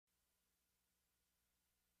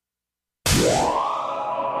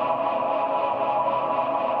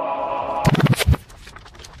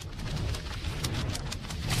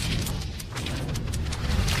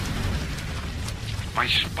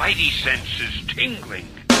spidey senses tingling.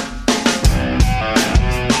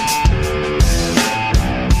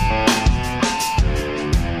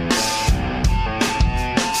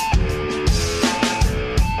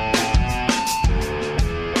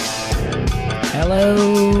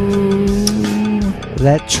 Hello.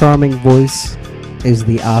 That charming voice is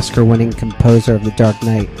the Oscar-winning composer of The Dark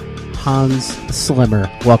Knight, Hans Zimmer.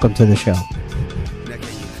 Welcome to the show.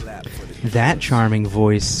 That charming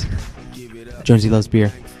voice, Jonesy Loves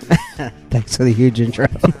Beer. Thanks for the huge intro.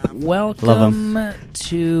 Welcome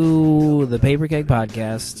to the Paper Keg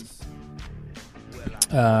Podcast.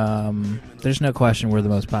 There's no question we're the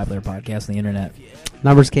most popular podcast on the internet.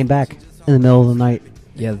 Numbers came back in the middle of the night.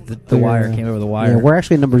 Yeah, the wire came over the wire. Yeah, we're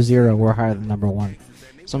actually number 0. We're higher than number 1.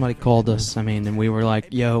 Somebody called us, and we were like,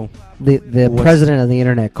 yo. The president of the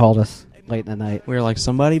internet called us late in the night. We were like,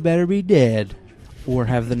 somebody better be dead or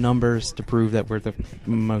have the numbers to prove that we're the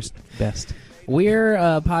most best. We're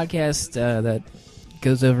a podcast that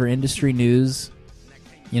goes over industry news.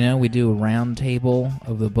 You know, we do a round table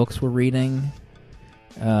of the books we're reading.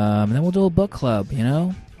 And then we'll do a book club, you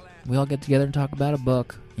know? We all get together and talk about a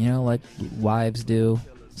book, you know, like wives do,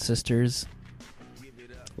 sisters.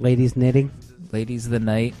 Ladies knitting. Ladies of the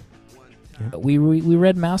Night. Yeah. We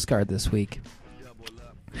read Mouse Guard this week.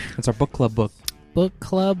 It's our book club book. Book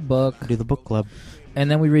club book. Do the book club. And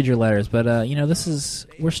then we read your letters. But, you know,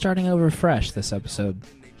 we're starting over fresh this episode,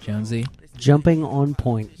 Jonesy. Jumping on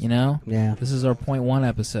point. You know? Yeah. This is our point 1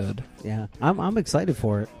 episode. Yeah. I'm excited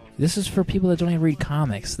for it. This is for people that don't even read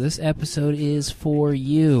comics. This episode is for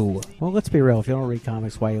you. Well, let's be real. If you don't read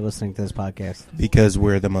comics, why are you listening to this podcast? Because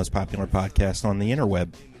we're the most popular podcast on the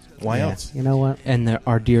interweb. Why else? You know what? And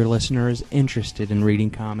our dear listener is interested in reading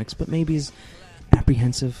comics, but maybe is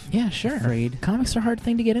apprehensive. Yeah, sure. Afraid. Comics are a hard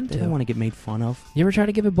thing to get into. They don't want to get made fun of. You ever try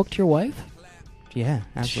to give a book to your wife? Yeah,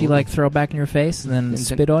 absolutely. Does she, like, throw it back in your face and then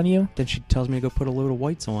spit on you? Then she tells me to go put a load of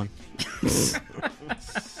whites on.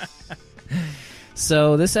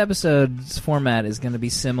 So this episode's format is going to be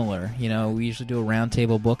similar. You know, we usually do a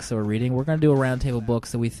roundtable books that we're reading. We're going to do a roundtable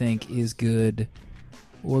books that we think is good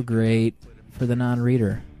or great for the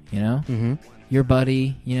non-reader, you know? Mm-hmm. Your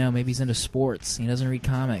buddy, you know, maybe he's into sports. He doesn't read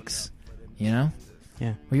comics, you know?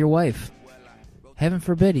 Yeah. Or your wife. Heaven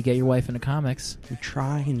forbid you get your wife into comics. You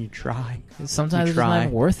try and you try. Sometimes it's not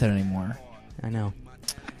even worth it anymore. I know.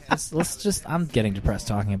 Let's just... I'm getting depressed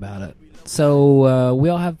talking about it. So we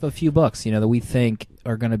all have a few books, you know, that we think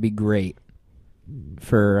are going to be great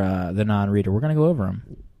for the non-reader. We're going to go over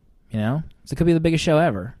them, you know? So it could be the biggest show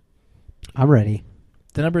ever. I'm ready.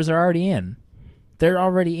 The numbers are already in. They're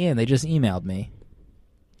already in. They just emailed me.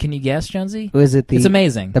 Can you guess, Jonesy? Is it It's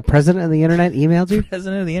amazing. The president of the internet emailed you? The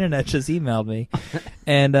president of the internet just emailed me.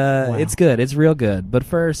 And Wow. It's good. It's real good. But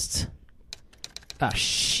first... Ah,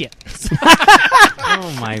 shit.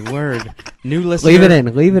 Oh, my word. New listener. Leave it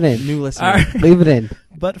in. Leave it in. New listener. All right. Leave it in.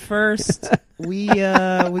 But first, we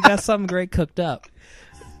got something great cooked up.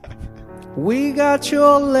 We got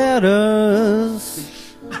your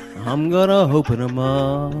letters. I'm gonna open them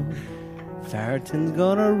up. Farrington's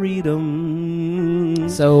gonna read them.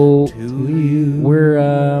 So to you. we're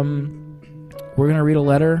gonna read a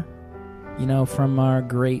letter, you know, from our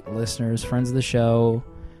great listeners, friends of the show,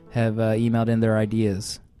 have emailed in their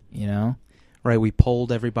ideas. You know, Right, we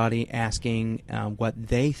polled everybody asking what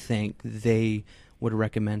they think they would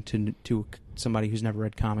recommend to somebody who's never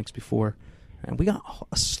read comics before. And we got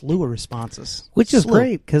a slew of responses. Which is Slew.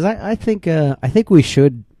 great, because I think we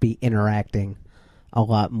should be interacting a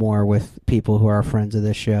lot more with people who are friends of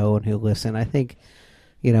the show and who listen. I think,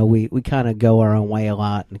 you know, we kind of go our own way a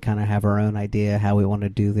lot and kind of have our own idea how we want to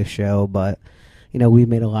do the show, but, you know, we've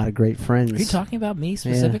made a lot of great friends. are you talking about me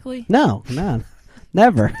specifically? No,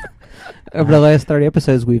 never. Over the last 30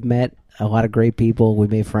 episodes, we've met a lot of great people. We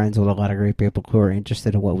made friends with a lot of great people who are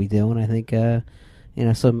interested in what we do, and I think, you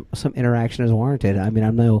know, some interaction is warranted. I mean,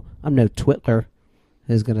 I'm no Twitler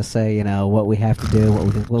who's going to say, you know, what we have to do,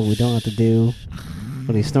 what we don't have to do.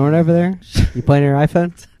 What are you snoring over there? You playing your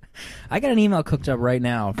iPhone? I got an email cooked up right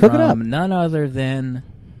now Cook it up. from none other than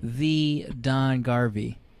the Don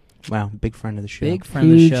Garvey. Wow, big friend of the show. Big friend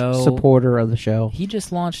Huge of the show. supporter of the show. He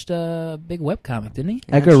just launched a big webcomic, didn't he?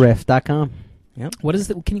 EchoRift.com. Yep. What is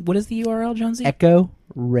what is the URL, Jonesy?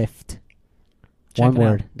 EchoRift. Check One it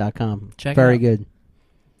out. word.com. Check it Very out. good.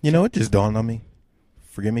 You know, it just dawned on me.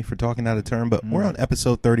 Forgive me for talking out of turn, but we're on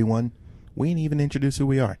episode 31. We ain't even introduced who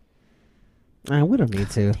we are. We don't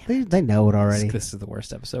need to. They know it already. This is the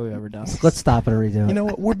worst episode we've ever done. Let's stop it and redo it. You know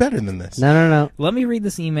what? We're better than this. No. Let me read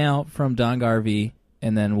this email from Don Garvey,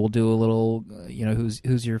 and then we'll do a little, you know,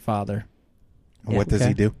 who's your father? And what does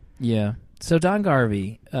he do? Yeah. So Don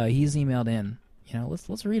Garvey, he's emailed in,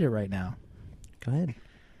 let's read it right now. Go ahead.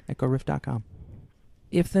 EchoRiff.com.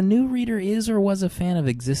 If the new reader is or was a fan of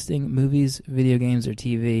existing movies, video games, or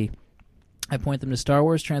TV, I point them to Star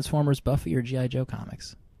Wars, Transformers, Buffy, or G.I. Joe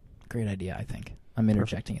comics. Great idea, I think. I'm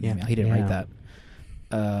interjecting in the email. He didn't write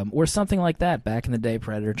that. Or something like that. Back in the day,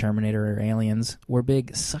 Predator, Terminator, or Aliens were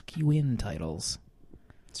big suck-you-in titles.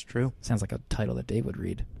 It's true. Sounds like a title that Dave would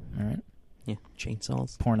read. All right? Yeah,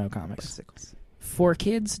 chainsaws. Porno comics. Bicycles. For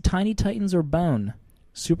kids, Tiny Titans or Bone.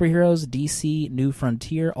 Superheroes, DC, New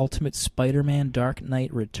Frontier, Ultimate Spider-Man, Dark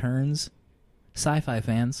Knight Returns. Sci-fi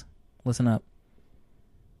fans, listen up.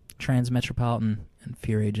 Transmetropolitan and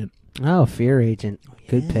Fear Agent. Oh, Fear Agent.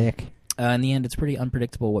 Good pick. In the end, it's pretty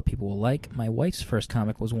unpredictable what people will like. My wife's first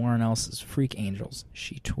comic was Warren Ellis's Freak Angels.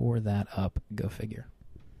 She tore that up. Go figure.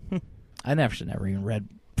 I should never even read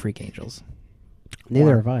Freak Angels.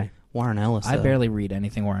 Neither have I. Warren Ellis. I barely read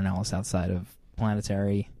anything Warren Ellis outside of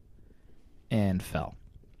Planetary and Fell.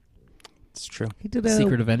 It's true. He did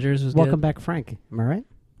Secret Avengers was Welcome good. Back, Frank. Am I right?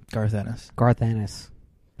 Garth Ennis. Garth Ennis.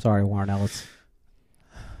 Sorry, Warren Ellis.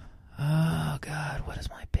 Oh, God, what is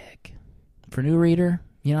my pick? For new reader,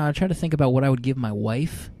 I try to think about what I would give my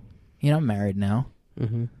wife. I'm married now.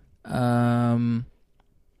 Mm-hmm.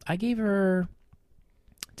 I gave her...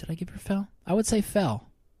 Did I give her Fell? I would say Fell.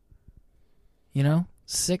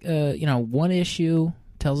 One issue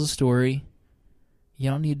tells a story. You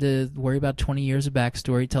don't need to worry about 20 years of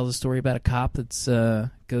backstory. It tells a story about a cop that's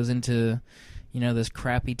goes into, this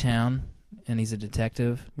crappy town, and he's a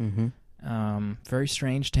detective. Mm-hmm. Very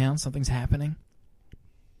strange town. Something's happening.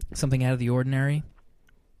 Something out of the ordinary.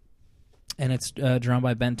 And it's drawn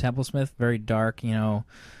by Ben Templesmith. Very dark,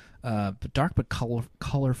 dark but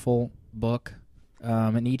colorful book.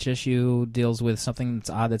 And each issue deals with something that's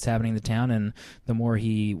odd that's happening in the town. And the more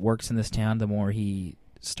he works in this town, the more he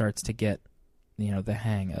starts to get, the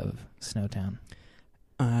hang of Snowtown.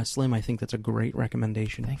 Slim, I think that's a great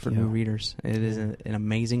recommendation Thank for you. new readers. It is an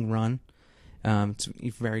amazing run. It's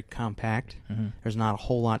very compact. Mm-hmm. There's not a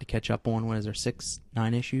whole lot to catch up on. What is there,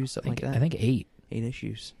 9 issues, something like that? I think 8. 8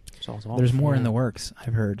 issues. So it's all There's more in full. the works,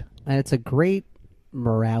 I've heard. And it's a great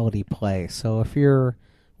morality play. So if you're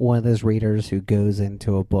one of those readers who goes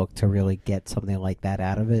into a book to really get something like that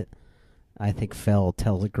out of it, I think Fell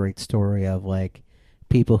tells a great story of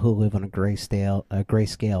people who live on a grayscale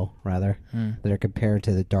that are compared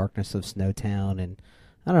to the darkness of Snowtown, and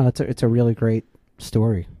I don't know, it's a really great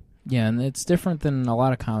story. Yeah, and it's different than a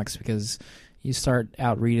lot of comics because you start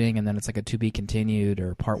out reading and then it's like a to be continued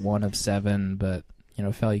or part 1 of 7, but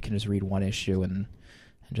Fell, you can just read one issue and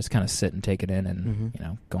just kind of sit and take it in and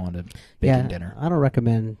go on to bacon dinner. I don't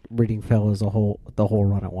recommend reading Fell as the whole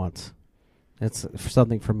run at once. It's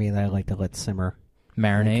something for me that I like to let simmer.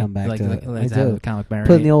 Marinate, Come back to it. like I to have do. a comic marinate.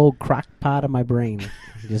 Put in the old crock pot of my brain.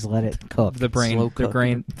 Just let it cook. the brain, Slow the cook.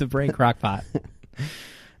 brain, the brain crock pot.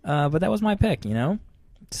 But that was my pick,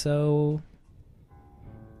 So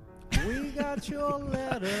We got your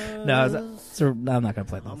letters. I'm not gonna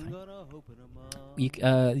play the whole thing.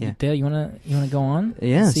 Dale, you wanna go on?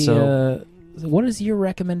 Yeah, See, so- what is your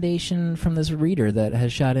recommendation from this reader that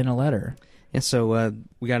has shot in a letter? Yeah, so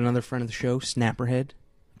we got another friend of the show, Snapperhead.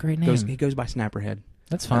 Great name. He goes by Snapperhead.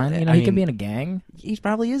 That's fine. I He could mean- be in a gang. He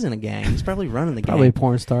probably is in a gang. He's probably running the gang. Probably a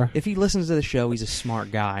porn star. If he listens to the show, he's a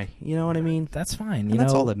smart guy. You know what I mean? That's fine. And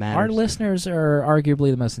that's all that matters. Our listeners are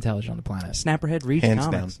arguably the most intelligent on the planet. Snapperhead reads Hands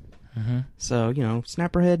comics. Mm-hmm. So,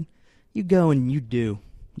 Snapperhead, you go and you do.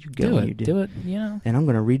 You go Do and it. you do. Do it. And I'm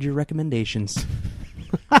going to read your recommendations.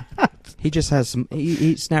 He just has some...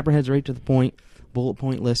 Snapperhead's right to the point. Bullet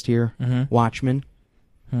point list here. Mm-hmm. Watchmen.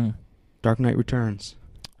 Dark Knight Returns.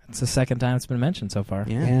 It's the second time it's been mentioned so far.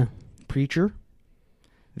 Yeah. Preacher.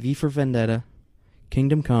 V for Vendetta.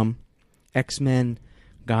 Kingdom Come. X-Men.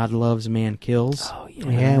 God Loves, Man Kills. Oh,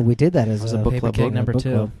 Yeah, we did that as Was a a book Paper club Cake book. number book 2.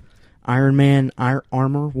 club. Iron Man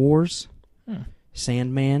Armor Wars. Hmm.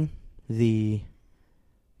 Sandman. The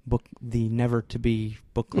never-to-be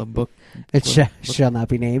book club book. It shall not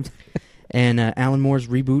be named. And Alan Moore's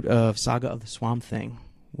reboot of Saga of the Swamp Thing,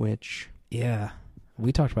 which... Yeah.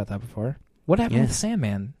 We talked about that before. What happened Yeah. with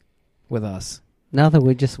Sandman with us? Nothing.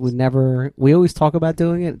 We always talk about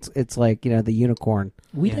doing it. It's like, the unicorn.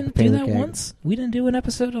 We Yeah. didn't do Paper that Cake. once? We didn't do an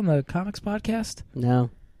episode on the comics podcast? No.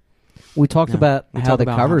 We talked No. about We how talk the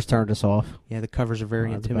about covers turned us off. Yeah, the covers are very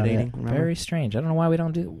Oh, that's about intimidating. it. Remember? Very strange. I don't know why we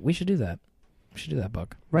don't do... We should do that. We should do that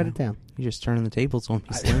book. Write Yeah. it down. You're just turning the tables on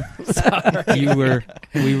me, Slim. Sorry. You were...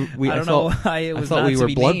 We, I don't thought, know why it I was thought not we to were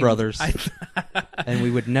be blood named. brothers. And we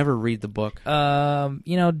would never read the book.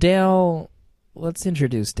 Dale... Let's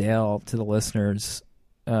introduce Dale to the listeners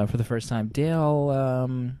for the first time. Dale,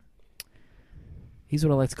 He's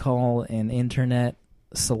what I like to call an internet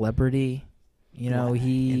celebrity. You know,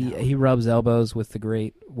 he rubs elbows with the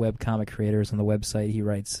great webcomic creators on the website. He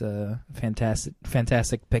writes fantastic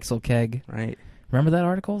Pixel Keg. Right. Remember that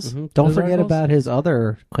articles? Don't Those forget articles? about his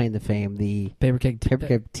other claim to fame, the Paper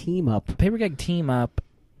Keg Team Up. Paper Keg Team Up.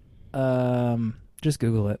 Just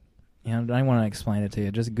Google it. You know, I don't want to explain it to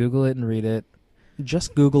you. Just Google it and read it.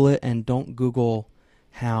 Just Google it and don't Google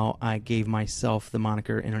how I gave myself the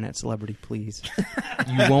moniker internet celebrity, please.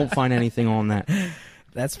 You won't find anything on that.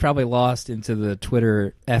 That's probably lost into the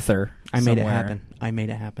Twitter ether. I made it somewhere.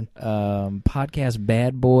 happen. Podcast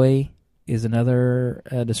Bad Boy is another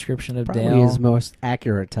description of Probably Dale. his most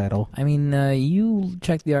accurate title. I mean, you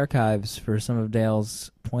check the archives for some of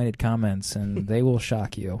Dale's pointed comments, and they will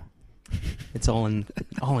shock you. It's all in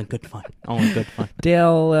good fun. All in good fun.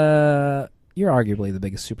 Dale, you're arguably the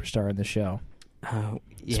biggest superstar in the show.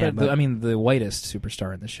 Yeah, I mean, the whitest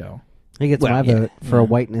superstar in the show. He gets my yeah, vote for yeah.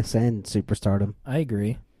 whiteness and superstardom. I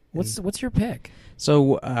agree. What's your pick?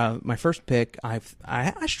 So my first pick, I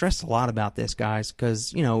stressed a lot about this, guys,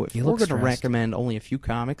 because if You we're look going to stressed. recommend only a few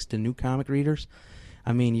comics to new comic readers,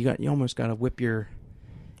 I mean, you almost got to whip your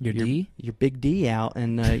big D out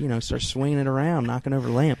and start swinging it around, knocking over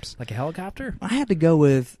lamps. Like a helicopter? I had to go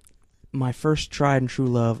with my first tried and true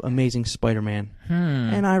love, Amazing Spider-Man,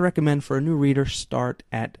 and I recommend for a new reader start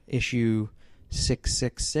at issue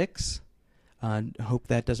 666. Hope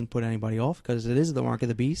that doesn't put anybody off because it is the mark of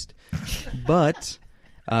the beast. But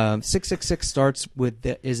 666 starts with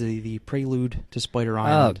the prelude to Spider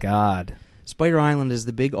Island. Oh, God. Spider Island is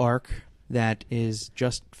the big arc that is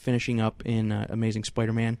just finishing up in Amazing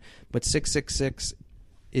Spider-Man. But 666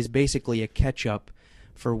 is basically a catch-up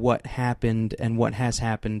for what happened and what has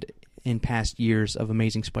happened in past years of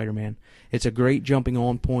Amazing Spider-Man. It's a great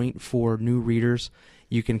jumping-on point for new readers.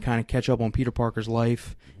 You can kind of catch up on Peter Parker's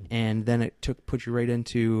life, and then it puts you right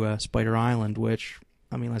into Spider Island, which,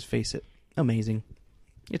 I mean, let's face it, amazing.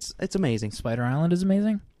 It's amazing. Spider Island is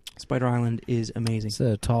amazing? Spider Island is amazing. It's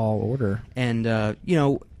a tall order. And,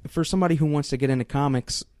 for somebody who wants to get into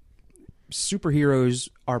comics, superheroes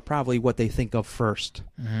are probably what they think of first.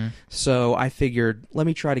 Mm-hmm. So I figured, let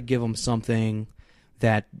me try to give them something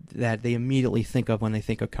that they immediately think of when they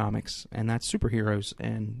think of comics, and that's superheroes.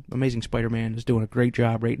 And Amazing Spider-Man is doing a great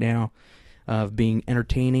job right now of being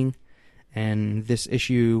entertaining. And this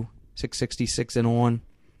issue 666 and on,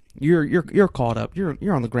 you're caught up.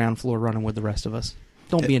 You're on the ground floor running with the rest of us.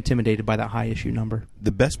 Don't be intimidated by that high issue number.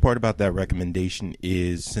 The best part about that recommendation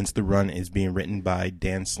is since the run is being written by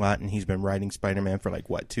Dan Slott, and he's been writing Spider-Man for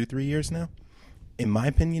 2-3 years now. In my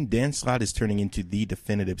opinion, Dan Slott is turning into the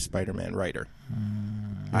definitive Spider-Man writer.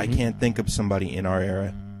 I can't think of somebody in our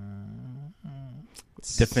era.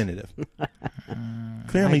 Definitive.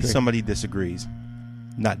 Clearly somebody disagrees.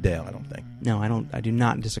 Not Dale, I don't think. No, I do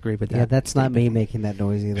not disagree with that. Yeah, that's not me making that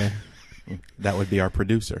noise either. That would be our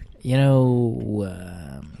producer. You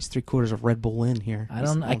know, He's 3/4 of Red Bull in here.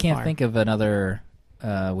 I can't think of another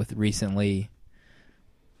with recently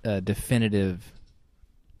definitive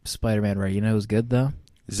Spider-Man writer. You know who's good though?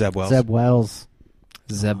 Zeb Wells. Zeb Wells.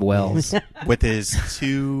 Zeb Wells. With his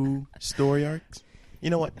 2 story arcs. You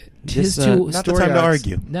know what? His This, two Not the story time to arcs-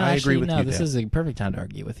 argue. No, I actually, agree with no, you, this Dale. is a perfect time to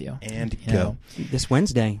argue with you. And You go. know. This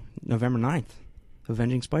Wednesday, November 9th,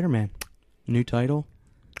 Avenging Spider-Man. New title,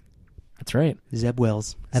 That's right. Zeb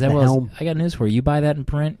Wells. At Zeb the Wells, helm. I got news for you. You buy that in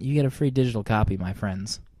print, you get a free digital copy, my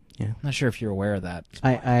friends. Yeah. I'm not sure if you're aware of that.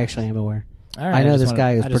 I actually am aware. All right, I know just this wanted-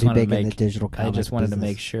 guy is I just pretty wanted to big in the make- digital I comics just wanted to business.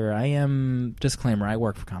 make sure. I am, disclaimer, I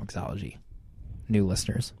work for Comixology. New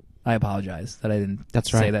listeners. I apologize that I didn't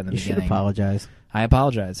That's say right. that in the You should beginning. apologize. I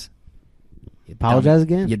apologize. You Apologize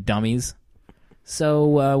again? You dummies.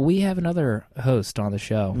 So we have another host on the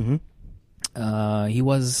show. Mm-hmm. He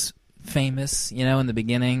was famous, in the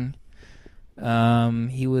beginning.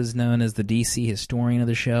 He was known as the DC historian of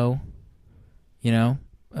the show.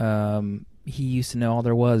 He used to know all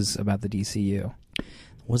there was about the DCU.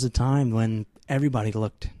 Was a time when everybody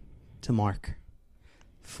looked to Mark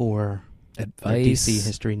for Advice, DC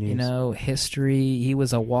history news. History. He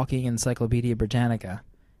was a walking Encyclopedia Britannica.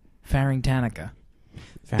 Farringtanica.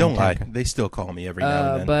 Don't lie. Fantastic. They still call me every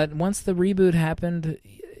now and then. But once the reboot happened,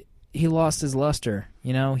 he lost his luster.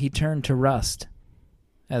 He turned to rust,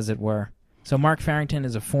 as it were. So Mark Farrington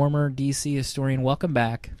is a former DC historian. Welcome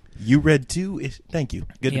back. You read 2... Thank you.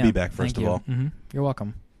 Good to be back, first thank of you. all. Mm-hmm. You're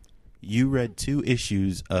welcome. You read 2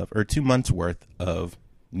 issues or 2 months worth of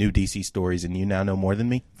new DC stories, and you now know more than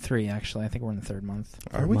me? 3, actually. I think we're in the 3rd month.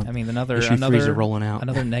 Are we? I mean, another Issue 3's are rolling out.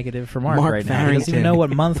 Another negative for Mark, Mark right now. He doesn't even Farrington. know what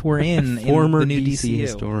month we're in Former in the new DC DCU.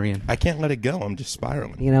 historian. I can't let it go. I'm just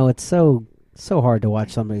spiraling. It's so hard to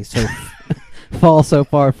watch somebody so fall so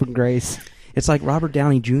far from grace. It's like Robert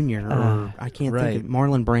Downey Jr. or I can't right. think of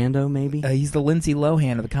Marlon Brando, maybe. He's the Lindsay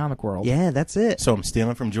Lohan of the comic world. Yeah, that's it. So I'm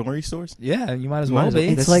stealing from jewelry stores? Yeah, you might as Might well as well. be.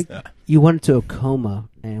 It's like you went into a coma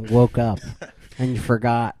and woke up and you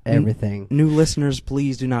forgot everything. New listeners,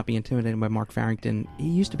 please do not be intimidated by Mark Farrington. He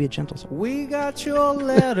used to be a gentle soul. We got your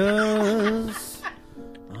letters.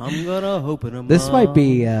 I'm gonna open them This up. might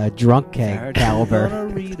be drunk keg Gonna caliber.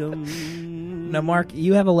 read 'em. Now, Mark,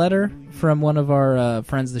 you have a letter from one of our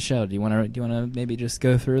friends of the show. Do you want to maybe just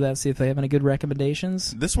go through that, see if they have any good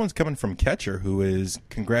recommendations? This one's coming from Catcher, who is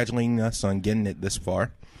congratulating us on getting it this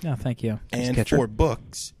far. No, thank you. And Catcher. for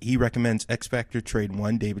books, he recommends X Factor Trade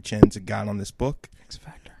 1. David Chen's a god on this book. X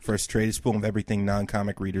Factor. First trade is full of everything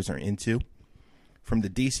non-comic readers are into. From the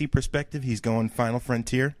DC perspective, he's going Final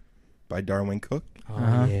Frontier by Darwin Cook. Oh,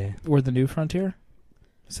 Uh-huh. yeah. Or the New Frontier?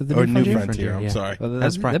 So the Or New New Frontier? Frontier, I'm yeah. sorry. Well,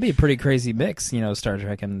 That's that'd be a pretty crazy mix, Star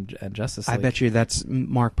Trek and Justice League. I bet you that's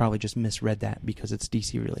Mark probably just misread that because it's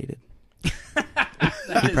DC related.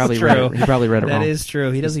 That He is probably true. read it. He probably read it That wrong. is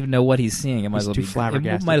true. He doesn't even know what he's seeing. It might He's as well too be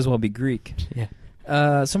flabbergasted. It might as well be Greek.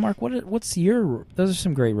 Yeah. So, Mark, what's your? Those are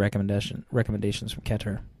some great recommendations from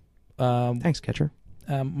Keter. Thanks, Catcher.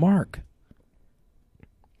 Mark,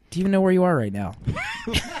 do you even know where you are right now?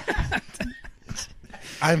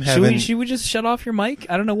 I'm having... Should we just shut off your mic?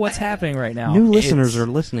 I don't know what's happening right now. New listeners are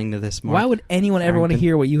listening to this, Mark. Why would anyone ever want to Farrington.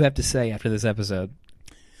 hear what you have to say after this episode?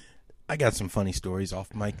 I got some funny stories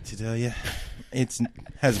off mic to tell you. It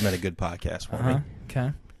hasn't been a good podcast for me.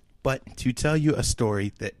 Okay. But to tell you a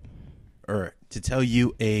story to tell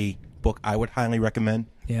you a book I would highly recommend,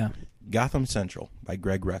 Yeah. Gotham Central by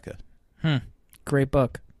Greg Rucka. Great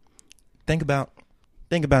book. Think about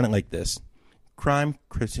it like this. Crime,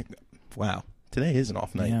 wow, today is an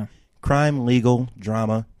off night. Yeah. Crime, legal,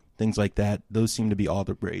 drama, things like that. Those seem to be all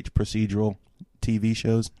the rage. Procedural TV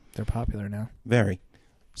shows, They're popular now. very.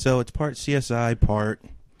 So it's part CSI, part,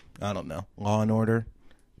 I don't know, Law and Order,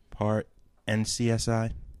 part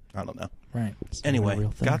NCSI. I don't know. Right. It's not a Anyway,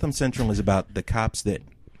 real thing. Gotham Central is about the cops that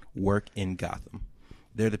work in Gotham.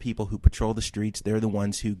 They're the people who patrol the streets. They're the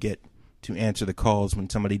ones who get to answer the calls when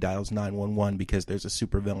somebody dials 911 because there's a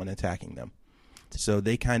supervillain attacking them. So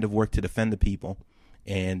they kind of work to defend the people,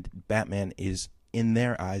 and Batman is, in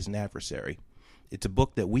their eyes, an adversary. It's a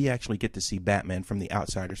book that we actually get to see Batman from the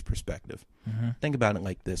outsider's perspective. Think about it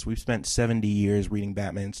like this. We've spent 70 years reading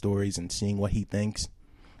Batman stories and seeing what he thinks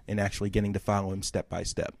and actually getting to follow him step by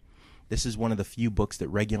step. This is one of the few books that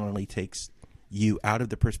regularly takes you out of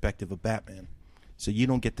the perspective of Batman. So you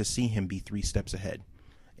don't get to see him be 3 steps ahead.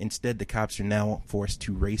 Instead, the cops are now forced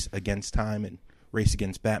to race against time and race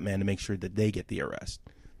against Batman to make sure that they get the arrest,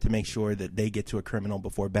 to make sure that they get to a criminal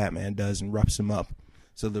before Batman does and roughs him up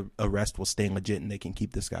so the arrest will stay legit and they can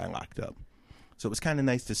keep this guy locked up. So it was kind of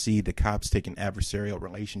nice to see the cops take an adversarial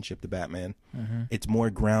relationship to Batman. It's more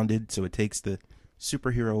grounded, so it takes the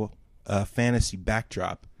superhero fantasy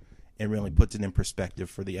backdrop and really puts it in perspective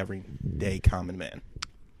for the everyday common man.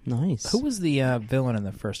 Nice. Who was the villain in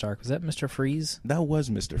the first arc? Was that Mr. Freeze? That was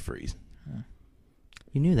Mr. Freeze.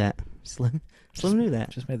 You knew that. Slim knew that.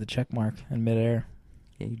 Just made the check mark in midair.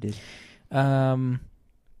 Yeah, you did.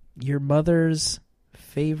 Your mother's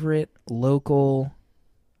favorite local,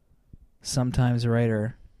 sometimes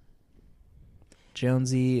writer.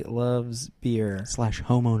 Jonesy loves beer. /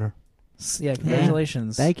 homeowner. Yeah,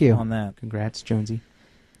 congratulations. Thank you. on that. Congrats, Jonesy.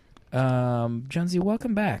 Jonesy,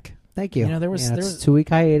 welcome back. Thank you. There was it's a 2-week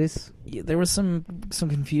hiatus. there was some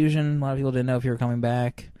confusion. A lot of people didn't know if you were coming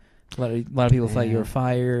back. A lot of people thought you were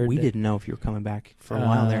fired. We didn't know if you were coming back for a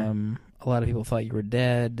while there. A lot of people thought you were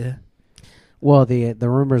dead. Well, the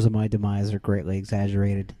rumors of my demise are greatly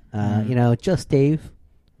exaggerated. Just Dave,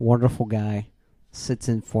 wonderful guy, sits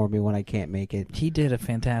in for me when I can't make it. He did a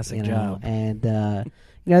fantastic job. And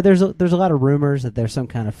there's a lot of rumors that there's some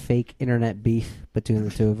kind of fake internet beef between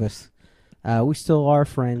the two of us. We still are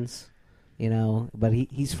friends, but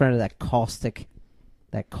he's friend of that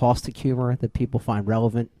caustic humor that people find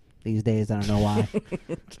relevant these days. I don't know why.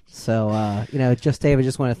 So, just Dave, I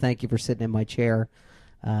just want to thank you for sitting in my chair.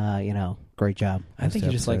 Great job. I think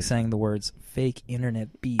you just like saying the words "fake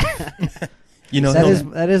internet beef."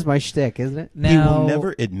 That is my shtick, isn't it? He will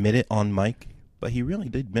never admit it on mic, but he really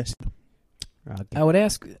did miss it. I would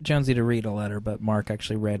ask Jonesy to read a letter, but Mark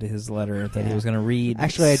actually read his letter that he was going to read.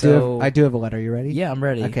 Actually, I do have a letter. You ready? Yeah, I'm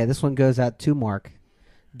ready. Okay, this one goes out to Mark.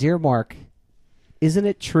 Dear Mark, isn't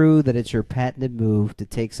it true that it's your patented move to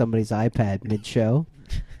take somebody's iPad mid-show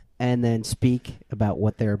and then speak about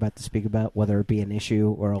what they're about to speak about, whether it be an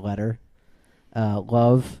issue or a letter?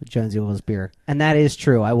 Love, Jonesy loves beer. And that is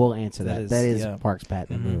true. I will answer that. That is Mark's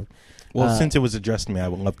patented move. Well, since it was addressed to me, I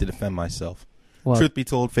would love to defend myself. Well, truth be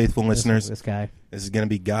told, faithful listeners, this guy. this is going to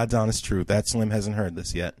be God's honest truth. That Slim hasn't heard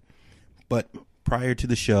this yet. But prior to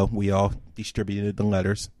the show, we all distributed the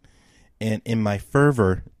letters. And in my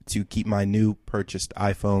fervor to keep my new purchased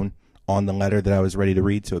iPhone on the letter that I was ready to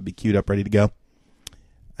read so it'd be queued up, ready to go,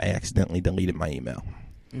 I accidentally deleted my email.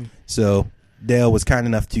 So Dale was kind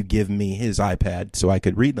enough to give me his iPad so I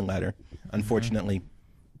could read the letter. Unfortunately,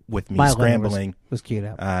 with me My letter scrambling, was queued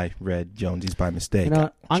up. I read Jonesy's by mistake. You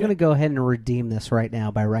know, I'm going to go ahead and redeem this right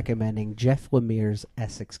now by recommending Jeff Lemire's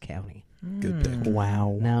Essex County. Good pick.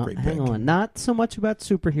 Wow. Now, Great hang pick. on. Not so much about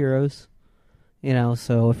superheroes. You know,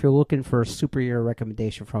 so if you're looking for a superhero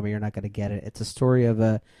recommendation from me, you're not going to get it. It's a story of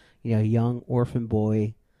a young orphan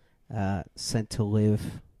boy sent to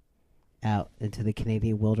live out into the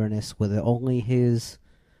Canadian wilderness with only his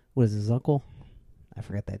uncle? I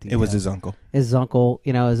forgot that detail. It was his uncle. His uncle,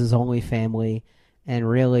 is his only family, and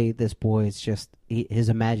really this boy is just his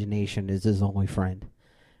imagination is his only friend.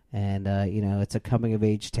 And it's a coming of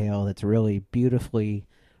age tale that's really beautifully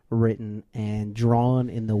written and drawn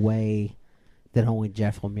in the way that only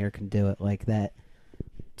Jeff Lemire can do it, like that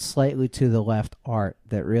slightly to the left art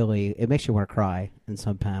that really it makes you want to cry in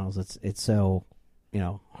some panels. It's so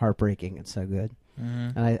heartbreaking and so good.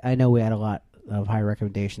 And I know we had a lot of high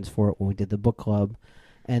recommendations for it when we did the book club,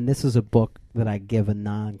 and this is a book that I give a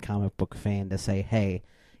non-comic book fan to say, hey,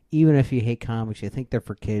 even if you hate comics, you think they're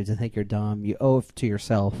for kids, you think you're dumb, you owe it to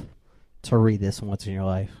yourself to read this once in your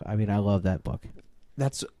life. I mean, I love that book.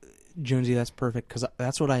 That's Jonesy. That's perfect because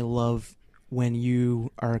that's what I love when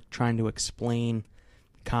you are trying to explain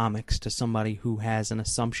comics to somebody who has an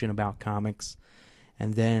assumption about comics,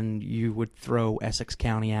 and then you would throw Essex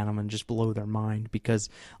County at them and just blow their mind because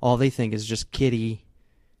all they think is just kitty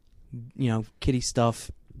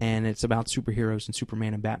stuff, and it's about superheroes and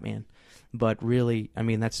Superman and Batman. But really, I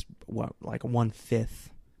mean, that's like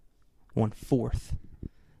 1/4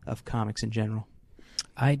 of comics in general.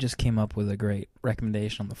 I just came up with a great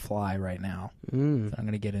recommendation on the fly right now that I'm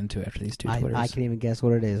going to get into after these two Twitters. I can even guess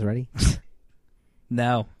what it is. Ready?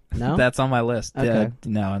 No. No? That's on my list. Okay.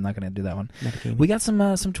 No, I'm not going to do that one. We got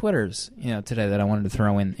some Twitters, today that I wanted to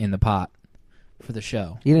throw in the pot for the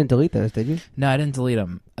show. You didn't delete those, did you? No, I didn't delete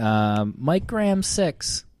them. Mike Graham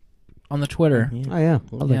 6 on the Twitter. Oh, yeah.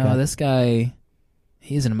 Love that guy. This guy,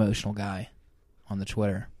 he's an emotional guy on the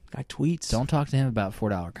Twitter. Guy tweets. Don't talk to him about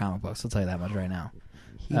 $4 comic books. I'll tell you that much right now.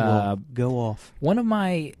 He will go off. One of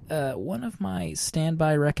my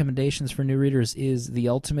standby recommendations for new readers is The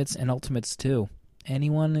Ultimates and Ultimates 2.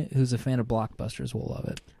 Anyone who's a fan of blockbusters will love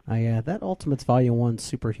it. Oh, yeah. That Ultimates Volume 1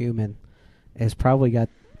 Superhuman has probably got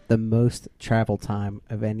the most travel time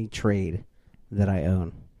of any trade that I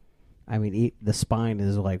own. I mean, the spine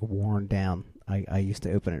is like worn down. I used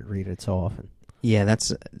to open it and read it so often. Yeah,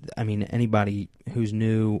 anybody who's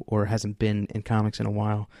new or hasn't been in comics in a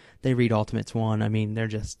while, they read Ultimates 1. I mean, they're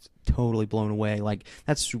just totally blown away. Like,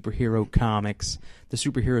 that's superhero comics, the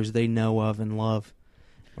superheroes they know of and love.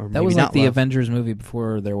 Or that was like the Avengers movie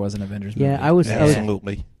before there was an Avengers movie. Yeah, I was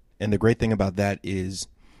Absolutely. And the great thing about that is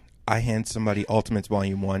I hand somebody Ultimates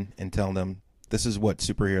Volume 1 and tell them this is what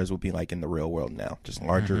superheroes will be like in the real world now. Just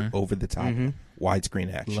larger, over-the-top,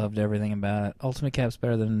 widescreen action. Loved everything about it. Ultimate Cap's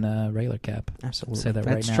better than regular Cap. Absolutely. I'll say that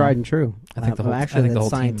That's right now. tried and true. I think the whole, actually, the that's whole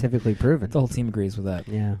scientifically proven. The whole team agrees with that.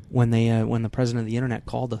 Yeah. When the president of the internet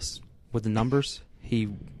called us with the numbers, he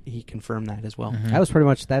confirmed that as well. That was pretty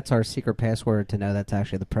much, that's our secret password to know that's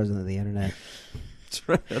actually the president of the internet. That's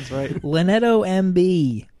right. Linetto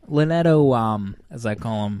MB. Linetto, as I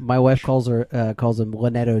call him. My wife calls him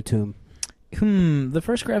Linetto Tomb. The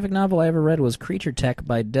first graphic novel I ever read was Creature Tech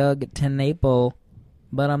by Doug TenNapel,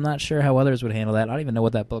 but I'm not sure how others would handle that. I don't even know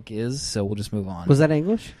what that book is, so we'll just move on. Was that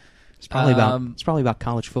English? It's probably about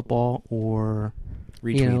college football or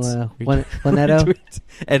retweets. Linetto, Retweets.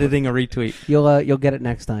 Editing a retweet. you'll get it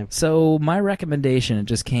next time. So my recommendation, it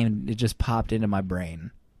just popped into my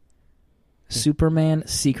brain. Superman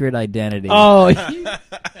Secret Identity. Oh,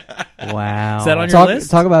 Wow. Is that on your list?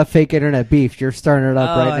 Talk about fake internet beef. You're starting it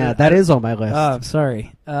up right now. That is on my list. Oh, I'm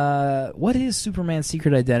sorry. What is Superman's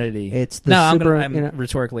Secret Identity? It's the I'm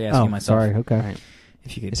rhetorically asking myself. Sorry. Okay.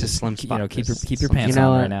 If you could It's a slim spot. keep your It's pants slim- on You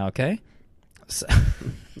know right now, okay? So,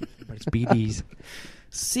 It's BDs.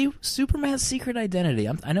 Superman's Secret Identity.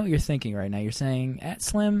 I know what you're thinking right now. You're saying, at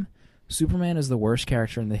Slim, Superman is the worst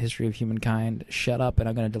character in the history of humankind. Shut up, and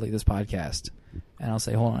I'm going to delete this podcast. And I'll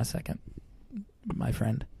say, hold on a second, my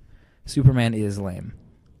friend. Superman is lame.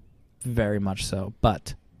 Very much so.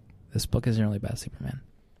 But this book isn't really about Superman.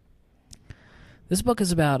 This book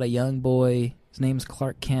is about a young boy. His name's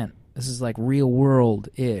Clark Kent. This is like real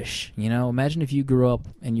world-ish. Imagine if you grew up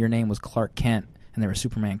and your name was Clark Kent and there were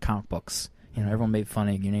Superman comic books. You know, everyone made fun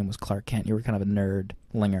of you. Your name was Clark Kent. You were kind of a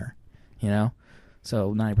nerdlinger, you know?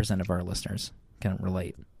 So 90% of our listeners can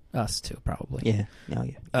relate. Us, too, probably. Yeah. Oh,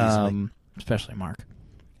 yeah. Easily. Especially Mark.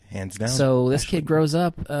 Hands down. So this kid grows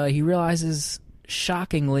up. He realizes,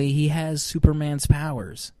 shockingly, he has Superman's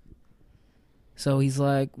powers. So he's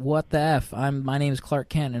like, what the F? My name is Clark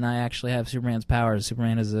Kent, and I actually have Superman's powers.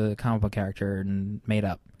 Superman is a comic book character and made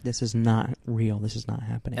up. This is not real. This is not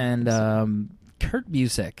happening. And Kurt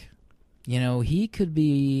Busiek, you know, he could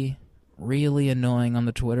be really annoying on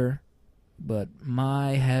the Twitter, but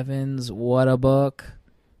my heavens, what a book.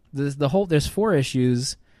 There's 4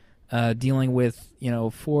 issues dealing with, you know,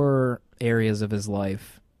 4 areas of his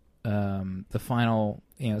life. The final,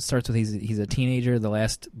 you know, it starts with he's a teenager. The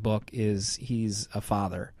last book is he's a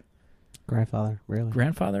father. Grandfather, really?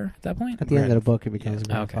 Grandfather at that point? At the end of the book, it becomes a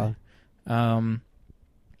grandfather. Okay.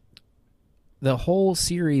 The whole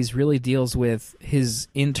series really deals with his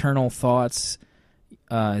internal thoughts,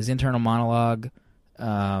 his internal monologue,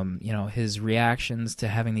 you know, his reactions to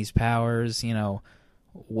having these powers, you know,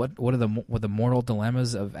 what are the mortal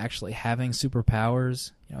dilemmas of actually having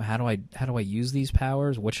superpowers? You know, how do I use these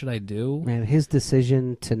powers? What should I do? Man, his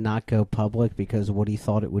decision to not go public because of what he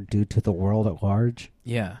thought it would do to the world at large.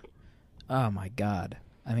 Yeah. Oh my God.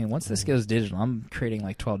 I mean, once this goes digital, I'm creating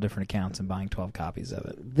like 12 different accounts and buying 12 copies of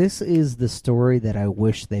it. This is the story that I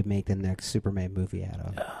wish they make the next Superman movie out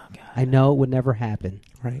of. Oh God. I know it would never happen,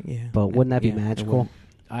 right, yeah. but wouldn't that be Yeah, magical?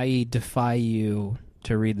 I defy you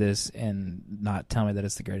to read this and not tell me that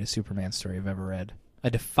it's the greatest Superman story I've ever read. I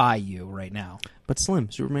defy you right now. But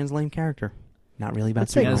Slim, Superman's a lame character. Not really about I'd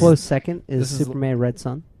say Superman. close second is This is- Superman Red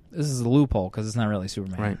Sun. This is a loophole because it's not really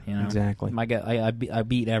Superman. Right, You know? exactly. I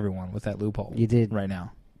beat everyone with that loophole. You did. Right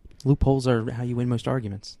now. Loopholes are how you win most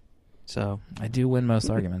arguments. So I do win most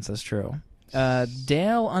arguments. That's true.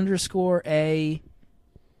 Dale_A.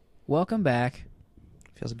 Welcome back.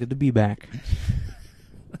 feels good to be back.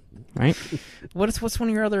 Right? What's one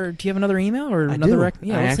of your other? Do you have another email or I another? do.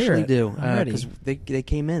 Yeah, I let's hear actually it. do. I'm ready. Because they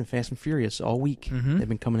came in fast and furious all week. Mhm. They've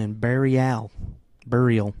been coming in. Burial.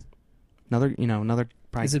 Another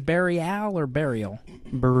probably Is it Burial or Burial?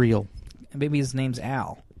 Burial. Maybe his name's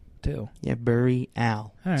Al, too. Yeah, Bury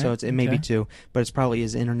Al. All right, So it may be okay. 2, but it's probably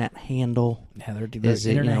his internet handle. Yeah, their Is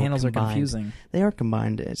it, internet you know, handles are combined? confusing. They are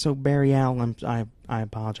combined. So Barry Allen, I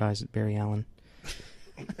apologize, Barry Allen.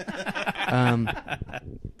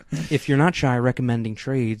 If you're not shy recommending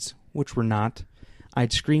trades, which we're not,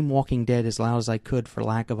 I'd scream Walking Dead as loud as I could for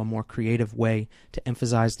lack of a more creative way to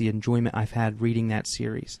emphasize the enjoyment I've had reading that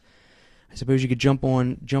series. I suppose you could jump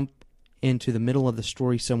into the middle of the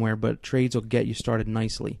story somewhere, but trades will get you started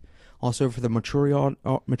nicely. Also, for the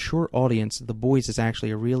mature audience, The Boys is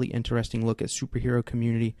actually a really interesting look at superhero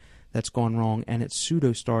community that's gone wrong, and it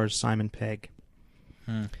pseudo-stars Simon Pegg.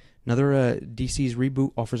 Another DC's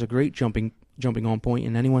reboot offers a great jumping on point,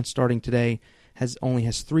 and anyone starting today only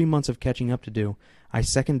has 3 months of catching up to do. I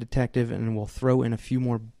second Detective and will throw in a few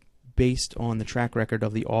more based on the track record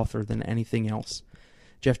of the author than anything else.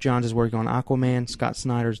 Jeff Johns is working on Aquaman, Scott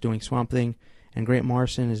Snyder is doing Swamp Thing, and Grant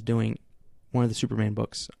Morrison is doing one of the Superman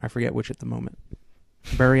books. I forget which at the moment.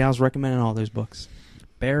 Barry Al's recommending all those books.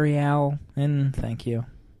 Burial, and thank you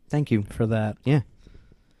Thank you. for that. Yeah.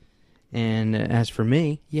 And as for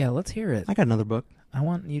me, Yeah, let's hear it. I got another book. I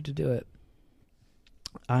want you to do it.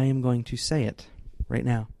 I am going to say it right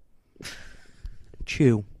now.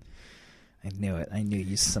 Chew. I knew it. I knew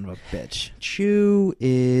you son of a bitch. Chew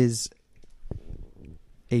is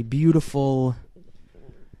a beautiful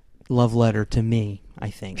love letter to me, I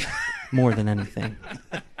think, more than anything.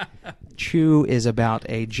 Chew is about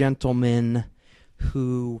a gentleman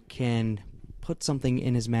who can put something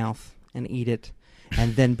in his mouth and eat it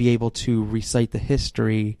and then be able to recite the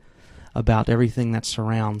history about everything that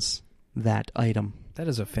surrounds that item. That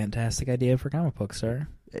is a fantastic idea for comic books, sir.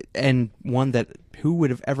 And one that, who would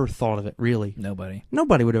have ever thought of it, really? Nobody.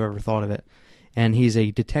 Nobody would have ever thought of it. And he's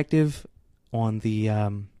a detective on the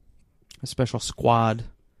a special squad,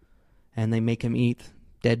 and they make him eat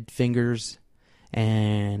dead fingers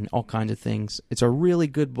and all kinds of things. It's a really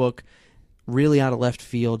good book, really out of left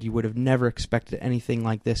field. You would have never expected anything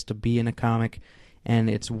like this to be in a comic, and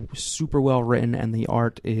it's super well written, and the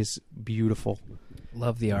art is beautiful.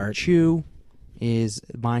 Love the art. Chew is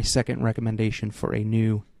my second recommendation for a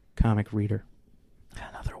new comic reader.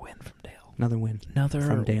 Another win from Dale. Another win. Another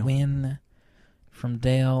From Dale. win from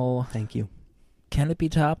Dale. Thank you. Can it be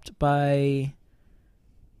topped by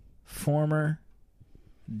former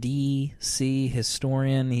DC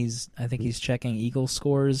historian? I think he's checking Eagle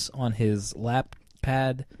scores on his lap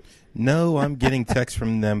pad. No, I'm getting texts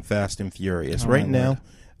from them fast and furious. Oh, Right my now, Lord.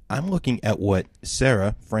 I'm looking at what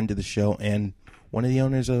Sarah, friend of the show, and one of the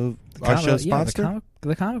owners of our show's sponsor,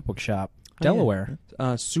 the comic book shop, Oh, yeah. Delaware.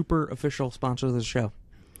 Super official sponsor of the show.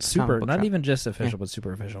 Super, Comic book not shop. even just official, but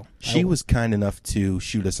super official. she was kind enough to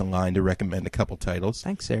shoot us a line to recommend a couple titles.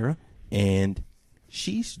 Thanks, Sarah. And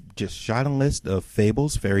she's just shot a list of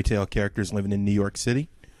Fables, fairy tale characters living in New York City.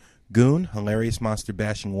 Goon, hilarious monster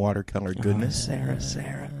bashing watercolor goodness.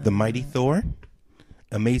 Sarah. The Mighty Thor.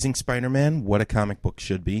 Amazing Spider-Man, what a comic book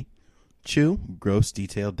should be. Chew, gross,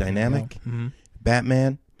 detailed, dynamic. Mm-hmm.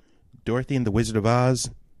 Batman. Dorothy and the Wizard of Oz,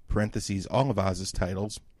 parentheses, all of Oz's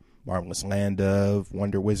titles. Marvelous Land of,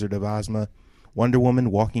 Wonder Wizard of Ozma, Wonder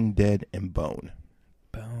Woman, Walking Dead, and Bone.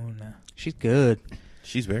 Bone. She's good.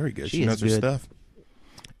 She's very good. She She is knows her good. stuff.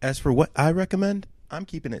 As for what I recommend, I'm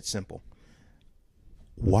keeping it simple.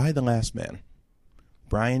 Why the Last Man?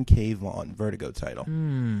 Brian K. Vaughan, Vertigo title.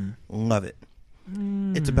 Love it.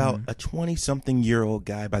 It's about a 20-something-year-old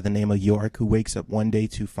guy by the name of Yorick who wakes up one day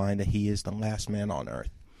to find that he is the last man on Earth.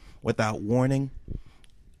 Without warning,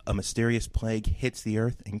 a mysterious plague hits the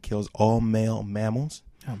Earth and kills all male mammals,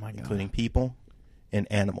 Oh my god. including people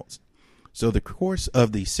and animals. So the course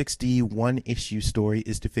of the 61-issue story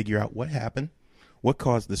is to figure out what happened, what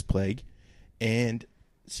caused this plague, and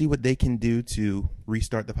see what they can do to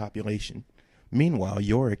restart the population. Meanwhile,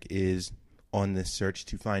 Yorick is on this search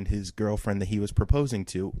to find his girlfriend that he was proposing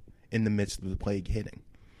to in the midst of the plague hitting.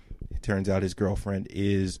 It turns out his girlfriend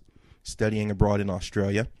is studying abroad in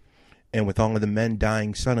Australia, and with all of the men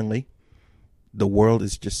dying suddenly, the world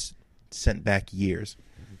is just sent back years.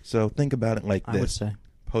 So think about it like I would this. say.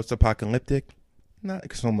 Post-apocalyptic, not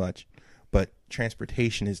so much, but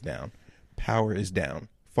transportation is down, power is down,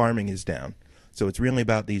 farming is down. So it's really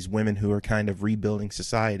about these women who are kind of rebuilding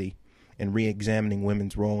society and re-examining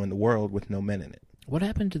women's role in the world with no men in it. What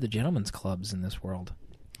happened to the gentlemen's clubs in this world,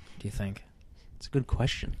 do you think? It's a good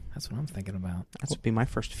question. That's what I'm thinking about. That would be my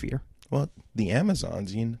first fear. Well, the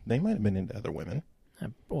Amazons, they might have been into other women.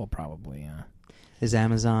 Well, probably, yeah. Is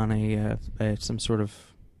Amazon a some sort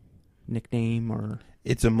of nickname or?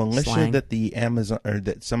 It's a militia Slang. that the Amazon, or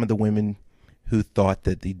that some of the women who thought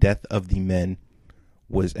that the death of the men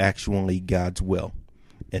was actually God's will,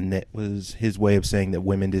 and that was his way of saying that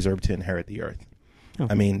women deserve to inherit the earth. Oh.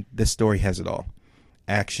 I mean, this story has it all: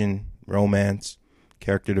 action, romance,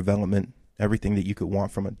 character development, everything that you could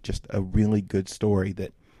want from just a really good story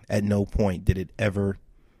that at no point did it ever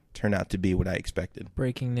turn out to be what I expected.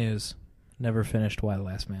 Breaking news. Never finished Why the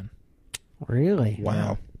Last Man. Really?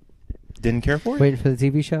 Wow. Didn't care for it? Waiting for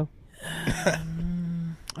the TV show?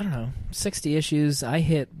 I don't know. 60 issues. I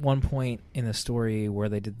hit one point in the story where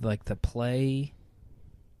they did like the play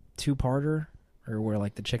two-parter, or where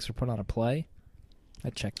like the chicks were put on a play. I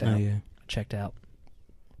checked out. Checked out.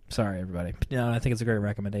 Sorry, everybody. No, I think it's a great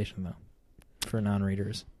recommendation though for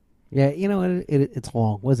non-readers. Yeah, you know, it's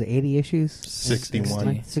long. Was it 80 issues?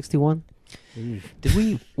 61. 61? Did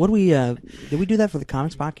we do that for the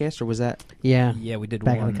comics podcast, or was that Yeah. Yeah, we did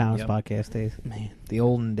Back one. in the comics Yep. podcast days. man The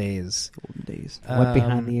olden days. golden days? What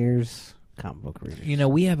behind the ears? Comic book readers. You know,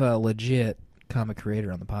 we have a legit comic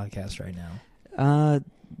creator on the podcast right now.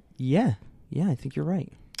 Yeah, I think you're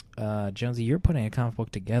right. Jonesy, you're putting a comic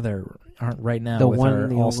book together right now the with one, our the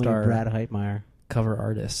only all-star Brad Heitmeyer. cover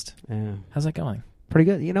artist. Yeah. How's that going? Pretty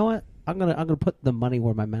good. You know what? I'm gonna put the money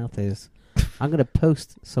where my mouth is. I'm gonna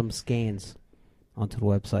post some scans onto the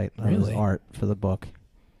website of his Really? art for the book.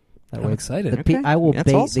 That I'm way, excited. the Okay. I will That's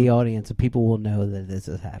bait awesome. the audience, and people will know that this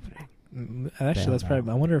is happening. Actually, that's Yeah, probably.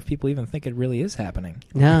 no. I wonder if people even think it really is happening.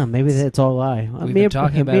 Yeah, maybe that's all lie. We've been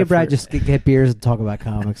talking about me it and Brad for- just get beers and talk about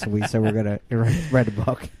comics, and we said we're gonna read a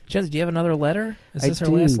book. Jonesy, do you have another letter? Is I this our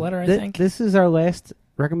do. last letter? I think. This is our last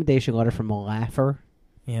recommendation letter from a laugher,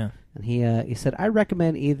 Yeah. and he said, "I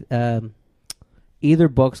recommend either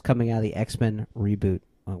books coming out of the X-Men reboot,"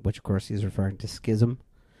 which of course he's referring to Schism.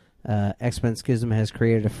 X-Men Schism has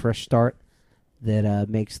created a fresh start that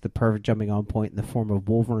makes the perfect jumping on point in the form of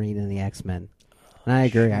Wolverine and the X-Men. And I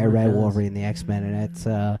agree. I Sure read does. Wolverine and the X-Men, and it's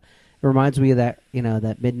it reminds me of that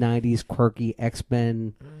that mid-90s quirky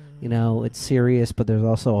X-Men. It's serious, but there's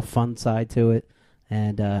also a fun side to it.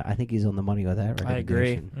 And I think he's on the money with that I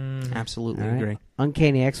agree. recommendation. Absolutely All right. agree.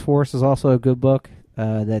 Uncanny X-Force is also a good book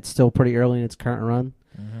that's still pretty early in its current run.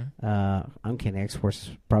 Uncanny X-Force is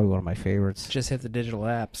probably one of my favorites. Just hit the digital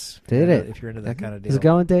apps. Did it? If you're into that kind of deal. Is it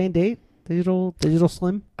going day and date? Digital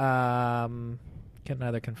Slim? Can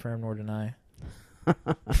neither confirm nor deny.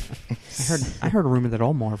 I heard a rumor that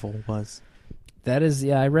all Marvel was. That is,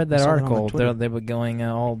 yeah, I read that I saw that on article. Twitter. They were going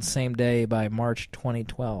all the same day by March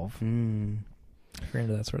 2012. If you're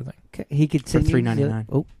into that sort of thing. He continues $3.99.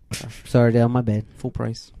 Oh, sorry, Dale, my bad. Full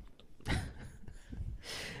price.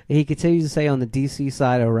 He continues to say on the DC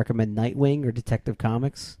side, I would recommend Nightwing or Detective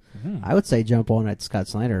Comics. I would say jump on at Scott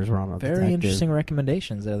Snyder's run on Very Detective. interesting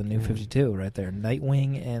recommendations out of the New 52 right there.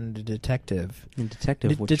 Nightwing and Detective. And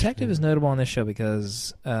Detective. Detective is notable on this show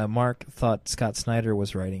because Mark thought Scott Snyder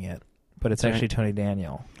was writing it, but it's actually Tony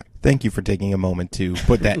Daniel. Thank you for taking a moment to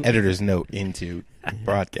put that editor's note into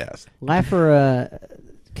broadcast. Laffer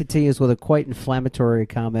continues with a quite inflammatory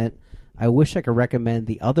comment. I wish I could recommend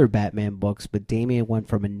the other Batman books, but Damian went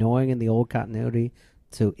from annoying in the old continuity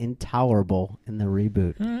to intolerable in the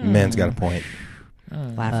reboot. Man's got a point.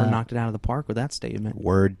 Laffer knocked it out of the park with that statement.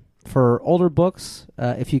 Word. For older books,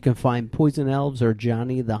 if you can find Poison Elves or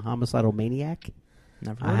Johnny the Homicidal Maniac,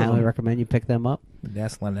 Never I heard of highly him. recommend you pick them up.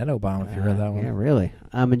 That's Lynetto Bomb if you heard that one. Yeah, really.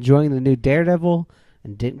 I'm enjoying the new Daredevil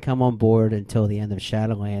and didn't come on board until the end of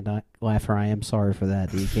Shadowland. Laffer, I am sorry for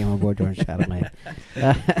that you came on board during Shadowland.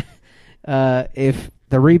 If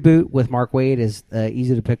the reboot with Mark Waid is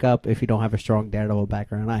easy to pick up if you don't have a strong Daredevil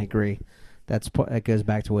background, I agree. That goes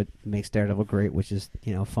back to what makes Daredevil great, which is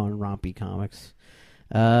fun, rompy comics.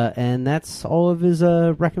 And that's all of his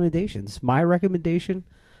recommendations. My recommendation,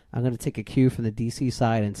 I'm going to take a cue from the DC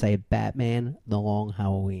side and say Batman: The Long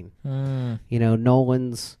Halloween.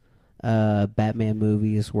 Nolan's Batman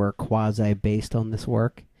movies were quasi based on this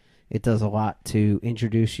work. It does a lot to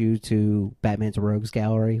introduce you to Batman's Rogues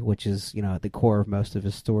Gallery, which is, at the core of most of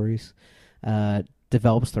his stories.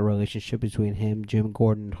 Develops the relationship between him, Jim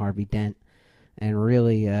Gordon, and Harvey Dent, and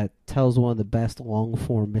really tells one of the best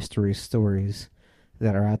long-form mystery stories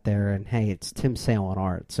that are out there. And, hey, it's Tim Sale on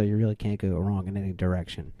art, so you really can't go wrong in any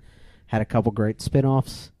direction. Had a couple great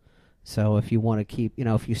spin-offs, so if you want to keep,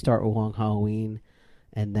 if you start with Long Halloween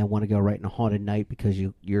and then want to go right into Haunted Night because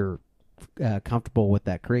you're comfortable with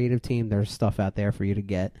that creative team, there's stuff out there for you to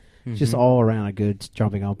get. It's just all around a good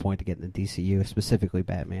jumping on point to get in the DCU, specifically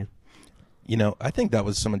Batman. I think that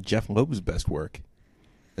was some of Jeff Loeb's best work.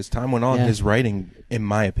 As time went on, his writing, in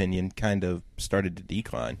my opinion, kind of started to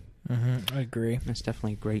decline. I agree. It's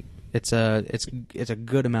definitely great. It's a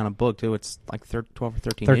good amount of book too. It's like 12 or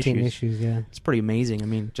 13 issues. Yeah, it's pretty amazing. I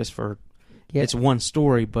mean, just for it's one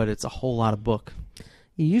story, but it's a whole lot of book.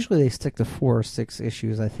 Usually they stick to 4 or 6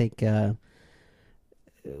 issues. I think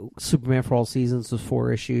Superman for All Seasons was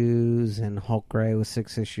 4 issues, and Hulk Gray was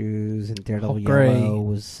 6 issues, and Daredevil Yellow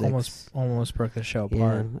was 6. Almost broke the show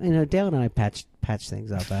apart. Yeah. Dale and I patch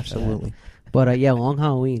things up after Absolutely. that. But Long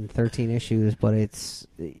Halloween, 13 issues, but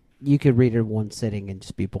you could read it in one sitting and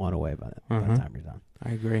just be blown away by it by the time you're done.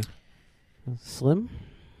 I agree. Slim?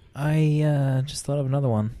 I just thought of another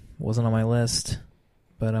one. Wasn't on my list,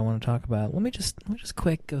 but I want to talk about. Let me just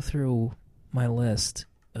quick go through my list.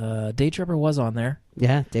 Day Tripper was on there.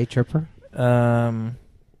 Yeah, Day Tripper.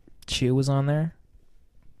 Chew was on there.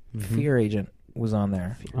 Fear Agent was on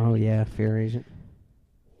there. Oh yeah, Fear Agent.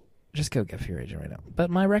 Just go get Fear Agent right now.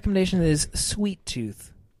 But my recommendation is Sweet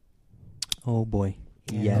Tooth. Oh boy.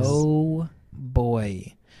 Yes. Oh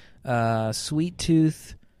boy. Sweet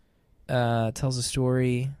Tooth tells a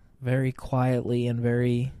story very quietly and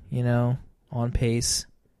very, on pace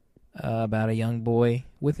about a young boy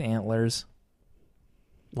with antlers.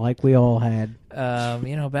 Like we all had.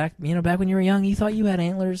 Back when you were young, you thought you had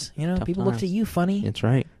antlers. Tough People times. looked at you funny. That's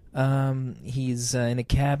right. He's in a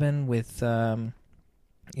cabin with, an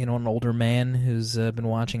older man who's been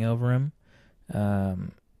watching over him.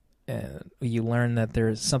 You learn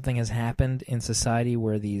that something has happened in society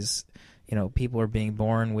where these, people are being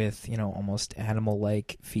born with, almost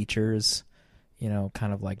animal-like features,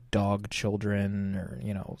 kind of like dog children, or,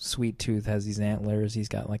 Sweet Tooth has these antlers. He's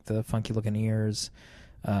got like the funky-looking ears.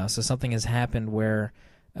 So something has happened where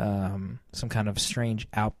some kind of strange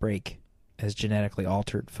outbreak has genetically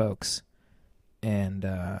altered folks. And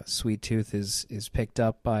Sweet Tooth is picked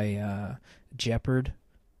up by Jeopard,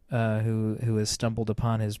 who has stumbled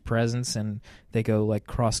upon his presence, and they go like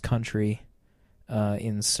cross country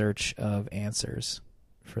in search of answers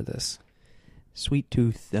for this. Sweet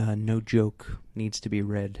Tooth, no joke, needs to be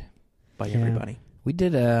read by everybody. We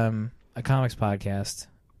did a comics podcast.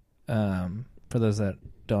 For those that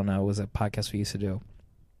don't know, it was a podcast we used to do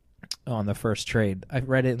on the first trade. I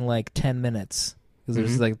read it in like 10 minutes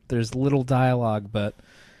because there's little dialogue, but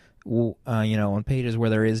on pages where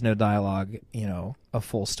there is no dialogue, a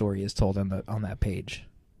full story is told on that page,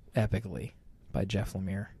 epically, by Jeff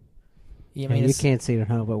Lemire. You can't see it at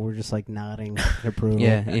home, but we're just like nodding approval.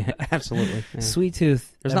 Yeah, absolutely. Yeah. Sweet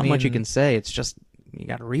Tooth. There's not much you can say. It's just you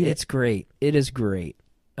got to read it. It's great. It is great.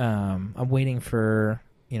 I'm waiting for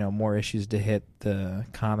more issues to hit the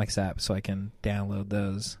comics app so I can download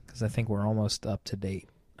those because I think we're almost up to date.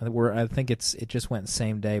 I think it just went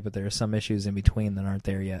same day, but there are some issues in between that aren't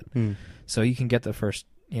there yet. So you can get the first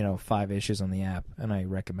 5 issues on the app, and I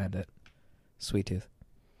recommend it. Sweet Tooth.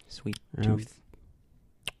 Sweet Um, tooth.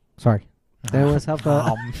 Sorry. Anyone else have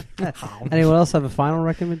anyone else have a final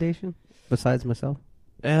recommendation besides myself?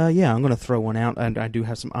 Yeah, I'm going to throw one out. I do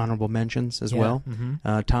have some honorable mentions as well. Mm-hmm.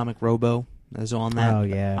 Atomic Robo is on that Oh,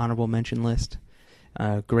 yeah. honorable mention list.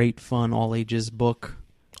 Great, fun, all ages book.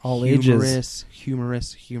 All humorous,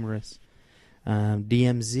 ages. humorous.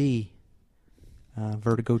 DMZ,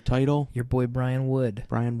 Vertigo title. Your boy Brian Wood.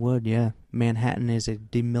 Brian Wood, yeah. Manhattan is a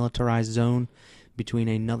demilitarized zone between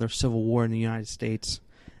another civil war in the United States.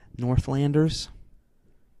 Northlanders.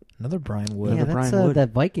 Another Brian Wood. Yeah, Another that's Brian Wood. that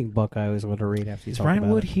Viking book I always want to read after you Is talk Brian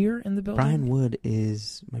about Wood it. here in the building? Brian Wood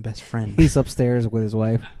is my best friend. He's upstairs with his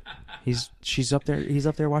wife. She's up there. He's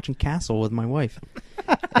up there watching Castle with my wife,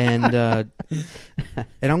 and I'm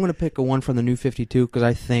going to pick a one from the New 52 because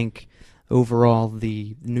I think overall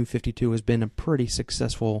the New 52 has been a pretty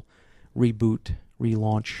successful reboot,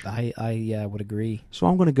 relaunch. I would agree. So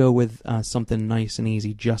I'm going to go with something nice and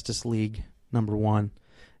easy. Justice League #1.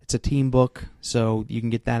 It's a team book, so you can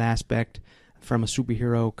get that aspect from a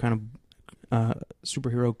superhero kind of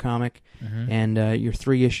superhero comic. Mm-hmm. And you're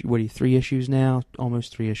 3 issues now?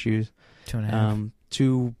 Almost 3 issues. 2.5.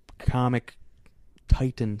 2 comic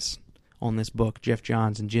titans on this book, Jeff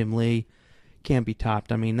Johns and Jim Lee. Can't be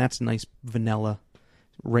topped. I mean, that's nice vanilla,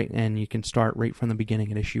 right? And you can start right from the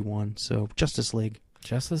beginning at issue 1. So Justice League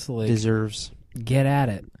Justice League. deserves. Get at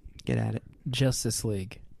it. Get at it. Justice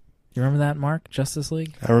League. You remember that, Mark? Justice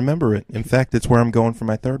League? I remember it. In fact, it's where I'm going for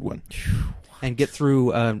my third one. And get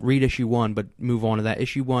through. Read issue 1, but move on to that.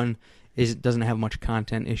 Issue 1 doesn't have much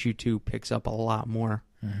content. Issue 2 picks up a lot more.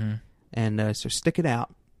 Mm-hmm. And so stick it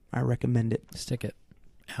out. I recommend it. Stick it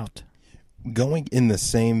out. Going in the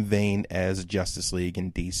same vein as Justice League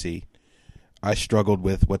and DC, I struggled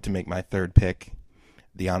with what to make my third pick.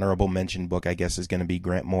 The honorable mention book, I guess, is going to be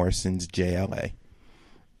Grant Morrison's JLA.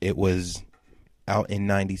 It was out in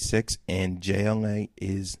 96, and JLA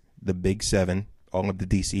is the Big Seven, all of the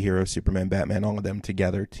DC heroes, Superman, Batman, all of them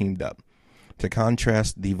together, teamed up. To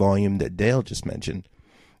contrast the volume that Dale just mentioned,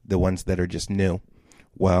 the ones that are just new,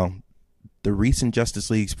 well, the recent Justice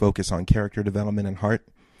League's focus on character development and heart,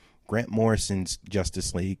 Grant Morrison's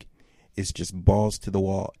Justice League is just balls to the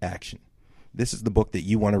wall action. This is the book that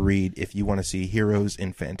you want to read if you want to see heroes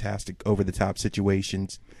in fantastic over-the-top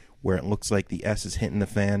situations where it looks like the S is hitting the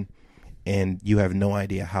fan and you have no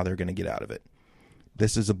idea how they're going to get out of it.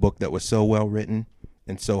 This is a book that was so well written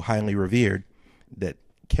and so highly revered that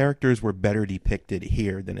characters were better depicted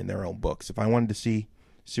here than in their own books. If I wanted to see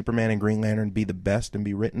Superman and Green Lantern be the best and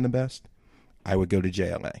be written the best, I would go to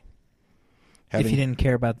JLA. If you didn't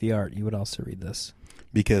care about the art, you would also read this.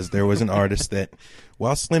 Because there was an artist that,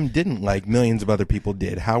 while Slim didn't like, millions of other people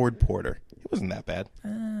did. Howard Porter. It wasn't that bad.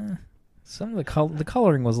 Some of the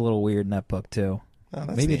coloring was a little weird in that book too. Oh,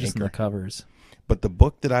 that's Maybe the just in anchor. the covers. But the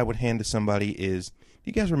book that I would hand to somebody is, do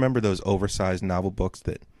you guys remember those oversized novel books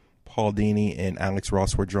that Paul Dini and Alex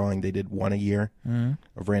Ross were drawing? They did one a year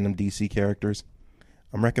of random DC characters.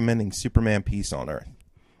 I'm recommending Superman Peace on Earth.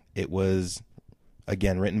 It was,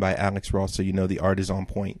 again, written by Alex Ross, so you know the art is on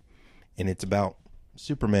point. And it's about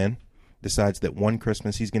Superman decides that one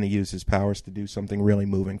Christmas he's going to use his powers to do something really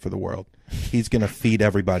moving for the world. He's going to feed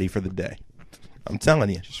everybody for the day. I'm telling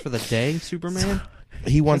you. Just for the day, Superman?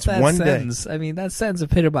 He wants Just that one sentence. day. I mean, that sentence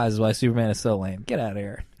epitomizes why Superman is so lame. Get out of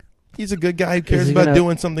here. He's a good guy who cares he about gonna-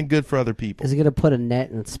 doing something good for other people. Is he going to put a net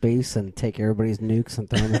in space and take everybody's nukes and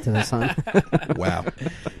throw them into the sun? Wow.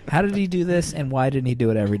 How did he do this, and why didn't he do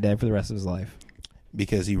it every day for the rest of his life?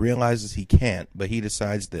 Because he realizes he can't, but he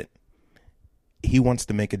decides that he wants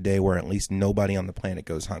to make a day where at least nobody on the planet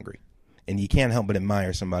goes hungry. And you can't help but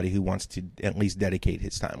admire somebody who wants to at least dedicate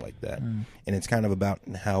his time like that. And it's kind of about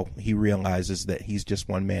how he realizes that he's just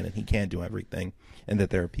one man and he can't do everything, and that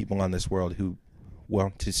there are people on this world who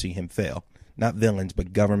want to see him fail. Not villains,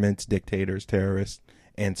 but governments, dictators, terrorists,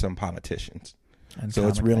 and some politicians. And So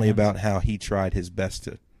it's comic really fans. about how he tried his best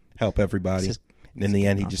to help everybody. It's And in the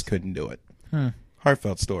end, he just couldn't do it. Hmm.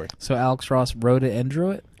 Heartfelt story. So Alex Ross wrote it and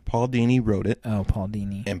drew it? Paul Dini wrote it. Oh, Paul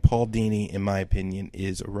Dini. And Paul Dini, in my opinion,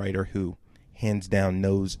 is a writer who, hands down,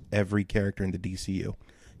 knows every character in the DCU.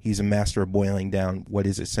 He's a master of boiling down what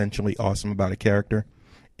is essentially awesome about a character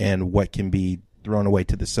and what can be thrown away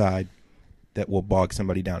to the side that will bog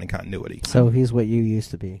somebody down in continuity. So he's what you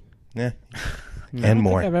used to be. Yeah. I And don't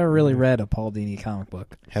more. think I've ever really read a Paul Dini comic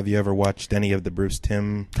book. Have you ever watched any of the Bruce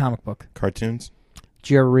Timm Comic book. cartoons? Did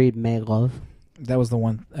you ever read May Love? That was the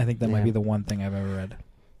one. I think that might Yeah. be the one thing I've ever read.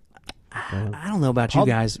 I don't know about Paul-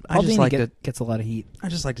 you guys. I Paul just Dini like to. gets a lot of heat. I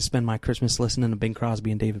just like to spend my Christmas listening to Bing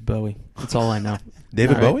Crosby and David Bowie. That's all I know.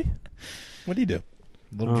 David All right. Bowie? What do you do?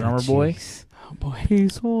 Little Drummer Boy. Oh boy.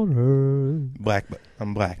 Peace on earth. Black.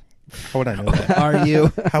 I'm black. How would I know that? Are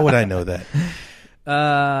you? How would I know that?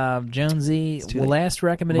 Jonesy, too late. last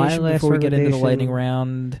recommendation My last before we get into the lightning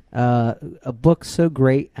recommendation- round. A book so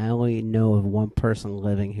great, I only know of one person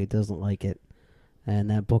living who doesn't like it, and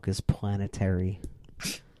that book is Planetary.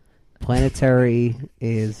 Planetary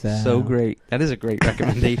is So great. That is a great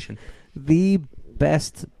recommendation. the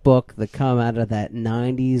best book that come out of that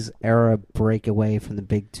 90s era breakaway from the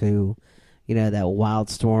big two. You know, that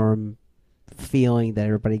Wildstorm feeling that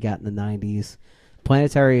everybody got in the 90s.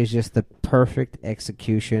 Planetary is just the perfect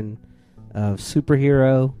execution of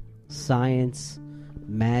superhero, science,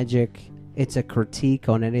 magic. It's a critique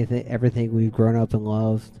on everything we've grown up and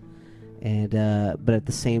loved. And but at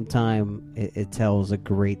the same time, it tells a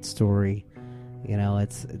great story. You know,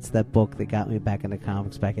 it's that book that got me back into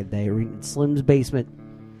comics back in the day. Reading Slim's Basement,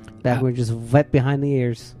 back when we were just wet behind the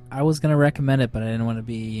ears. I was going to recommend it, but I didn't want to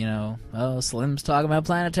be, Slim's talking about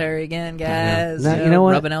Planetary again, guys. No, you know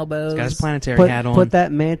what? Rubbing elbows. He's got his planetary hat on. Put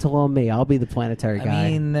that mantle on me. I'll be the Planetary guy. I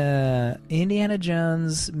mean, Indiana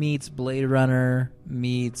Jones meets Blade Runner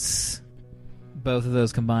meets both of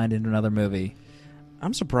those combined into another movie.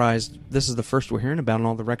 I'm surprised this is the first we're hearing about in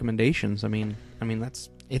all the recommendations. I mean that's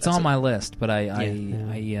on my list, but all right,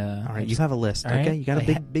 you have a list, all okay? right. You got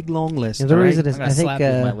a big long list. And the all right? reason is, I'm I gonna think slap you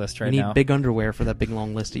with my list You right need now. big underwear for that big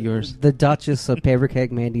long list of yours. the Duchess of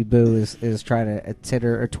Papercake, Mandy Boo, is trying to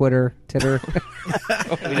Twitter. I gotta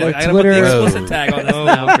put Twitter- the explicit tag on this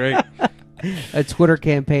now. Great. a Twitter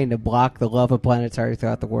campaign to block the love of Planetary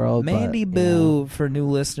throughout the world. Mandy but, Boo, for new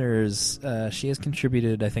listeners, she has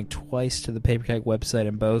contributed, I think, twice to the Papercake website,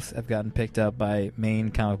 and both have gotten picked up by main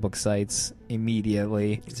comic book sites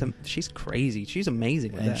immediately. She's crazy. She's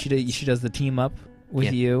amazing with And that. she does the team up with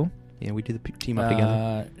Yeah. you. Yeah, we do the team up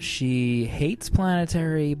together. She hates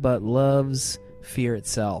Planetary, but loves Fear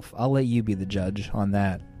itself. I'll let you be the judge on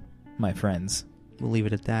that, my friends. We'll leave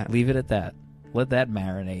it at that. Leave it at that. Let that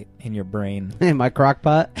marinate in your brain. in my crock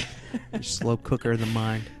pot. Your slow cooker of the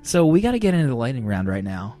mind. So we got to get into the lightning round right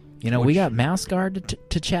now. We Which- got Mouse Guard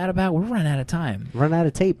to chat about. We're running out of time. Run out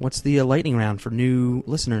of tape. What's the lightning round for new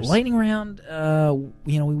listeners? Lightning round,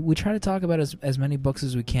 we try to talk about as many books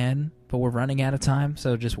as we can, but we're running out of time.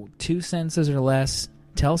 So just 2 sentences or less.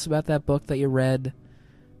 Tell us about that book that you read,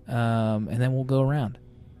 and then we'll go around.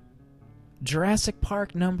 Jurassic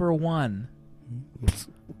Park #1.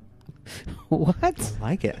 What?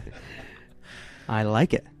 I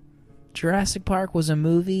like it. Jurassic Park was a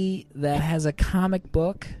movie that has a comic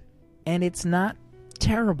book, and it's not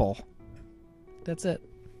terrible. That's it.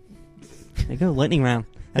 There you go, lightning round.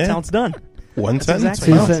 That's Yeah. how it's done. One That's sentence. exactly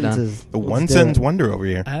Two how it's done. sentences. A Let's one do sentence it. wonder over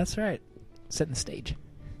here. That's right. Setting the stage.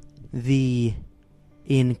 The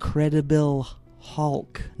Incredible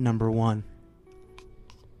Hulk #1.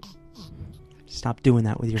 Stop doing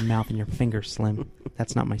that with your mouth and your fingers, Slim.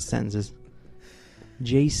 That's not my sentences.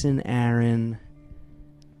 Jason Aaron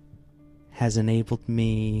has enabled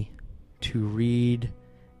me to read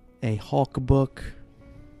a Hulk book.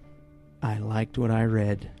 I liked what I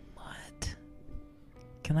read. What?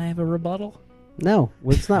 Can I have a rebuttal? No,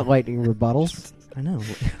 it's not lightning rebuttals. I know.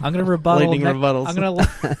 I'm going to rebuttal. Lightning rebuttals. I'm going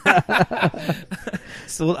to.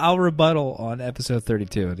 So I'll rebuttal on episode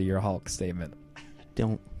 32 to your Hulk statement.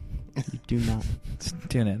 Don't. You do not.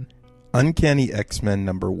 Tune in. Uncanny X-Men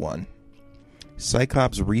 #1.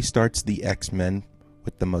 Cyclops restarts the X-Men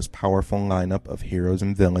with the most powerful lineup of heroes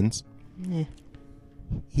and villains. Eh.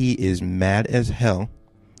 He is mad as hell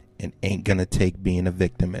and ain't gonna take being a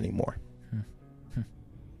victim anymore.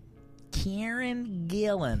 Kieran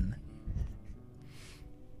Gillen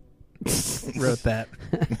wrote that.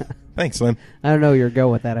 Thanks, Slim. I don't know where you're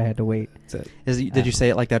going with that. I had to wait. Did you say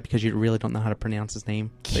it like that because you really don't know how to pronounce his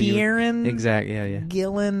name? That you- Kieran Exactly. Yeah.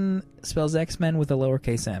 Gillen spells X-Men with a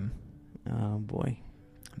lowercase m. Oh boy.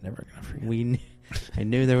 I'm never going to forget. I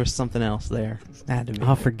knew there was something else there. Had to be.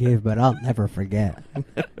 I'll forgive, but I'll never forget.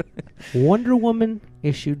 Wonder Woman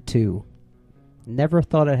 #2. Never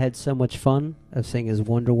thought I had so much fun of seeing as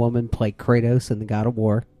Wonder Woman play Kratos in the God of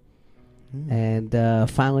War. And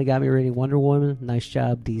finally got me reading Wonder Woman. Nice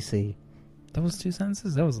job, DC. That was 2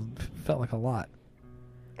 sentences? That felt like a lot.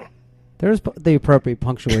 There's the appropriate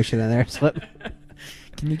punctuation in there. So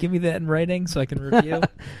Can you give me that in writing so I can review?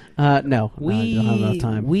 no, I don't have enough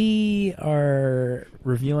time. We are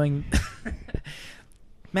reviewing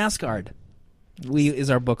Mouse Guard. Is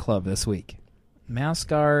our book club this week. Mouse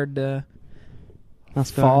Guard,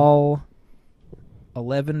 Fall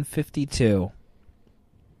 1152.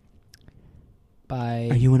 By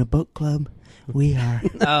Are you in a book club? We are.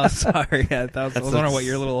 Oh, sorry. I was wondering what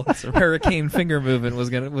your little hurricane finger movement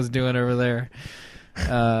was doing over there.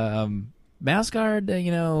 Mouse Guard,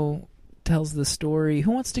 tells the story.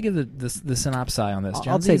 Who wants to give the synopsis on this? I'll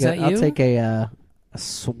Jonesy, take is that a you?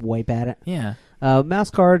 swipe at it. Yeah.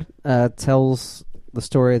 Mouse Guard tells the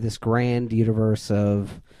story of this grand universe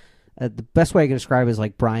of the best way I can describe it is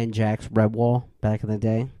like Brian Jack's Redwall back in the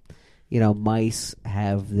day. Mice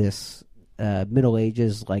have this Middle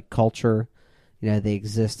Ages like culture. They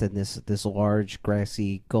exist in this large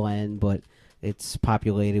grassy glen, but it's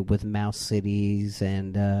populated with mouse cities,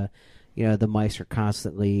 and the mice are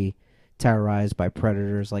constantly terrorized by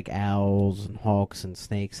predators like owls and hawks and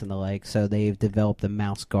snakes and the like. So they've developed a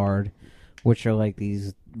Mouse Guard, which are like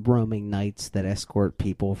these roaming knights that escort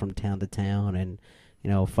people from town to town and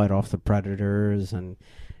fight off the predators. And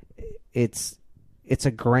it's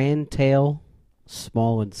a grand tale,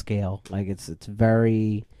 small in scale. Like it's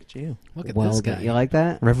very You. Look at well this done. guy. You like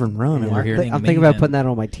that? Reverend Ron. We're hearing I'm thinking about man. putting that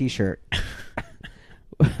on my T-shirt.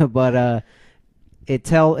 But it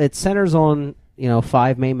centers on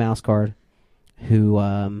 5 main Mouse Guard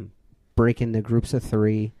who break into groups of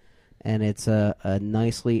 3, and it's a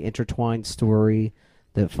nicely intertwined story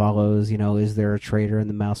that follows. Is there a traitor in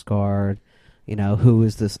the Mouse Guard? Who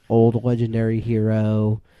is this old legendary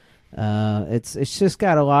hero? It's just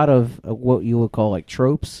got a lot of what you would call like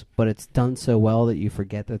tropes, but it's done so well that you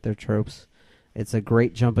forget that they're tropes. It's a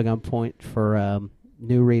great jumping on point for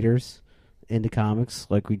new readers into comics,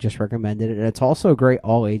 like we just recommended it. And it's also a great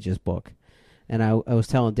all ages book. And I was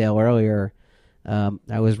telling Dale earlier,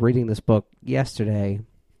 I was reading this book yesterday,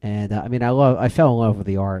 and I fell in love with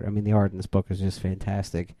the art. The art in this book is just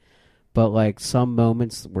fantastic. But like some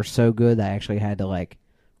moments were so good that I actually had to like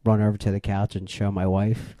run over to the couch and show my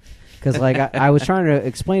wife. Because like I was trying to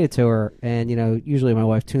explain it to her, and usually my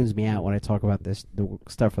wife tunes me out when I talk about the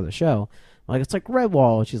stuff for the show. I'm like, it's like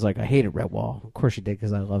Redwall, and she's like, I hated Redwall. Of course she did,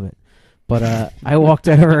 because I love it. But I walked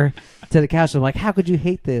over to the couch, and I'm like, how could you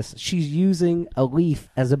hate this? She's using a leaf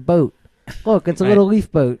as a boat. Look, it's a little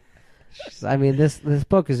leaf boat. This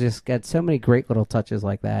book has just got so many great little touches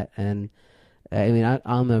like that, and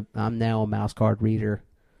I'm now a Mouse Guard reader.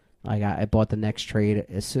 Like I bought the next trade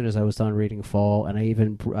as soon as I was done reading Fall, and I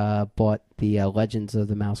even bought the Legends of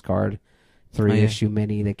the Mouse Guard 3-issue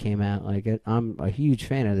mini that came out. I'm a huge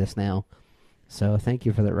fan of this now. So thank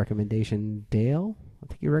you for that recommendation, Dale. I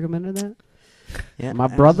think you recommended that. Yeah, my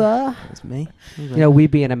brother. That's me. We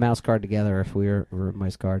be in a Mouse Guard together if we were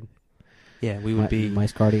Mice Guard. Yeah, we would be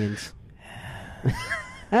Mice Guardians.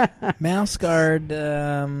 Mouse Guard.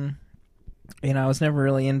 I was never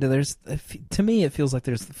really into. To me, it feels like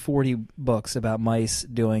there's 40 books about mice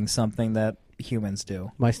doing something that humans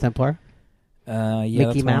do. Mice Templar. Yeah, Mickey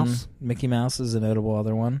that's Mouse. one. Mickey Mouse is a notable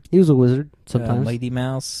other one. He was a wizard sometimes. Lady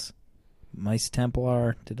Mouse, Mice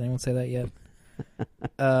Templar. Did anyone say that yet?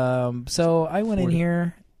 So I went in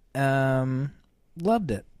here,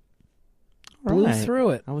 loved it, blew Right.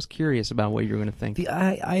 through it. I was curious about what you were going to think.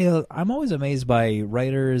 I'm always amazed by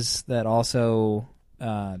writers that also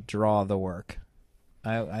draw the work.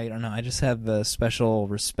 I don't know. I just have a special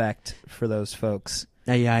respect for those folks.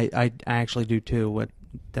 Yeah, I actually do too.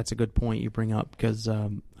 That's a good point you bring up, because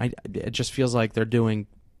it just feels like they're doing.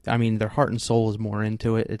 Their heart and soul is more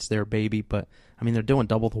into it. It's their baby, but they're doing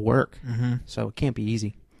double the work, so it can't be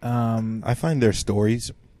easy. I find their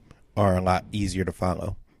stories are a lot easier to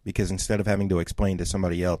follow, because instead of having to explain to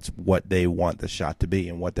somebody else what they want the shot to be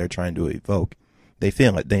and what they're trying to evoke, they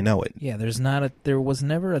feel it, they know it. Yeah, there was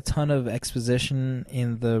never a ton of exposition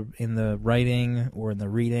in the writing or in the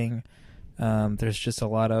reading. There's just a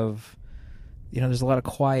lot of, there's a lot of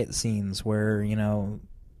quiet scenes where,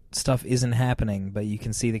 stuff isn't happening, but you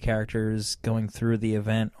can see the characters going through the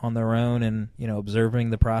event on their own and, observing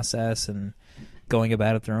the process and going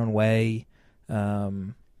about it their own way.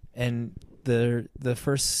 And the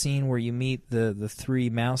first scene where you meet the 3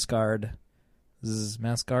 Mouse Guards.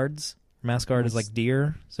 Mouse Guard is like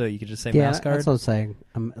deer, so you could just say Mouse Guard. That's what I'm saying.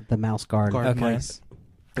 The Mouse Guard. Guard Okay. mice.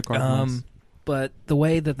 The guard mice. But the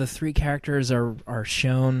way that the 3 characters are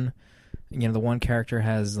shown, the one character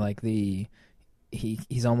has like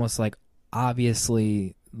he's almost like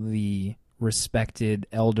obviously the respected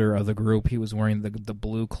elder of the group. He was wearing the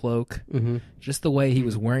blue cloak. Mm-hmm. Just the way he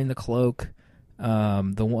was wearing the cloak,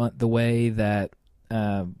 the way that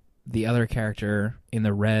the other character in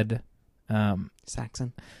the red,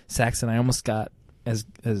 Saxon. I almost got, as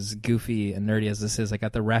goofy and nerdy as this is, I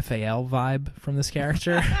got the Raphael vibe from this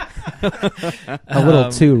character. A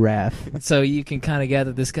little too Raph. So you can kind of get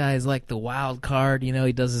that this guy is like the wild card.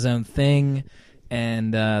 He does his own thing.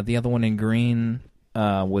 And the other one in green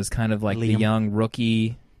was kind of like the Liam. young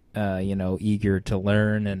rookie, eager to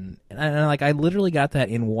learn. And I literally got that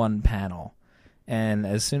in one panel. And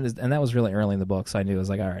and that was really early in the book, so I knew it was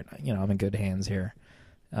like, all right, I'm in good hands here.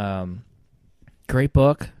 Great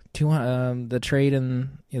book. The trade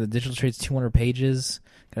and the digital trade's 200 pages.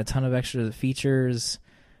 Got a ton of extra features,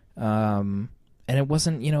 and it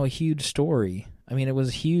wasn't a huge story. I mean, it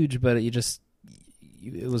was huge, but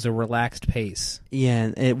it was a relaxed pace. Yeah,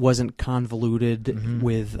 and it wasn't convoluted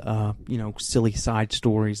with silly side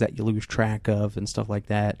stories that you lose track of and stuff like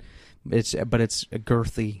that. It's a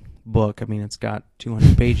girthy book. I mean, it's got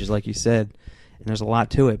 200 pages, like you said, and there's a lot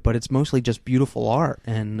to it. But it's mostly just beautiful art.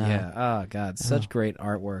 And such great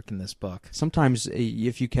artwork in this book. Sometimes,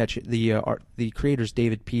 if you catch it, the creator's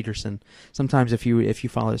David Peterson. Sometimes, if you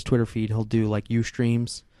follow his Twitter feed, he'll do like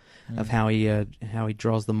Ustreams of how he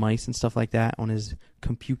draws the mice and stuff like that on his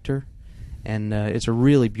computer, and it's a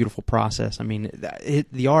really beautiful process. I mean,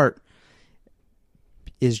 the art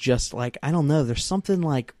is just like, I don't know. There's something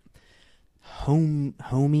like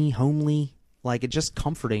homely, like it's just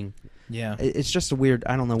comforting. Yeah, it's just a weird.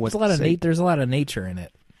 I don't know what. There's a lot of nature in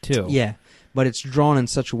it too. Yeah, but it's drawn in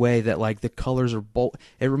such a way that like the colors are bold.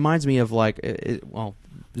 It reminds me of like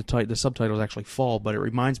the subtitle is actually fall, but it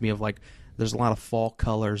reminds me of like there's a lot of fall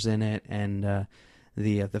colors in it, and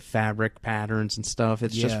the fabric patterns and stuff.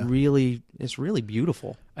 It's just really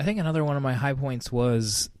beautiful. I think another one of my high points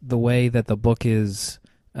was the way that the book is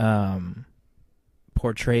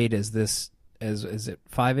portrayed as this. Is it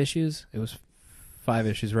 5 issues? It was 5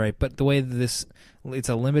 issues, right? But the way that it's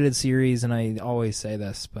a limited series, and I always say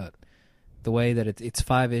this, but the way that it's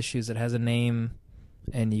 5 issues, it has a name,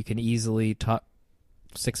 and you can easily talk.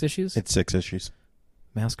 6 issues? It's 6 issues.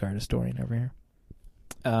 Mouse Guard historian over here.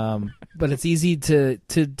 But it's easy to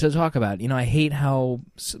talk about. I hate how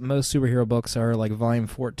most superhero books are like volume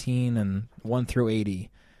 14 and 1 through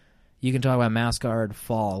 80. You can talk about Mouse Guard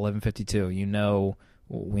Fall 1152.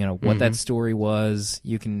 What that story was.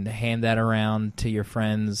 You can hand that around to your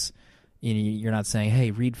friends. You're not saying,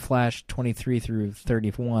 "Hey, read Flash 23 through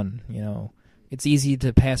 31." It's easy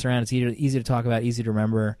to pass around. It's easy to talk about. Easy to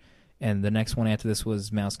remember. And the next one after this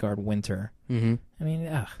was Mouse Guard Winter. Mm-hmm. I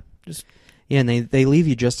mean, just and they leave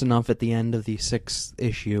you just enough at the end of the 6th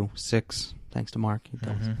issue. 6, thanks to Mark.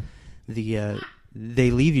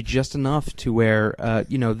 They leave you just enough to where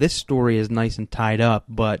this story is nice and tied up,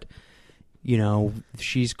 but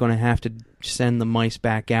she's going to have to send the mice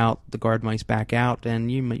back out, the guard mice back out,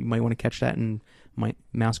 and you might want to catch that in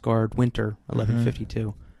Mouse Guard Winter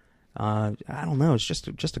 1152. I don't know. It's just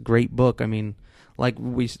a great book. I mean, like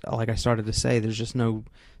I started to say, there's just no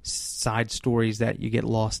side stories that you get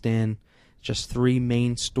lost in. Just 3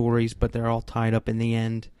 main stories, but they're all tied up in the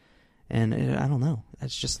end. And I don't know.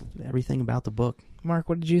 That's just everything about the book. Mark,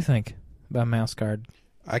 what did you think about Mouse Guard?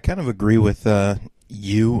 I kind of agree with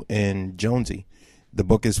you and Jonesy. The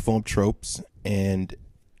book is full of tropes, and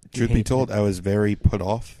truth be told, I was very put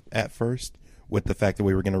off at first with the fact that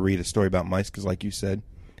we were going to read a story about mice, because like you said,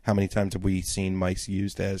 how many times have we seen mice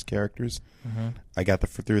used as characters? Mm-hmm. I got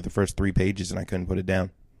through the first 3 pages, and I couldn't put it down.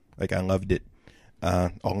 Like, I loved it.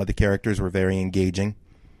 All of the characters were very engaging.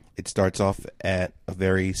 It starts off at a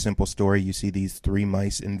very simple story. You see these 3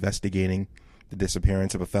 mice investigating the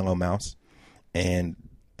disappearance of a fellow mouse, and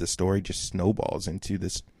the story just snowballs into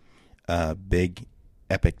this big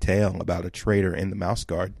epic tale about a traitor in the Mouse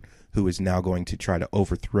Guard who is now going to try to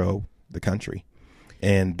overthrow the country.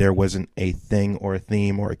 And there wasn't a thing or a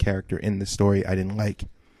theme or a character in the story I didn't like,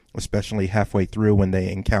 especially halfway through when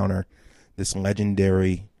they encounter this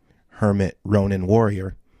legendary hermit Ronin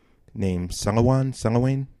warrior named Salaway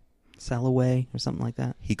or something like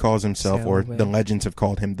that. He calls himself, or the legends have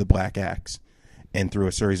called him, the Black Axe. And through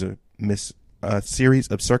a series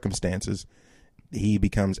of circumstances, he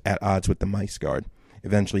becomes at odds with the Mice Guard.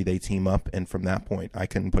 Eventually they team up, and from that point, I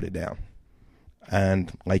couldn't put it down.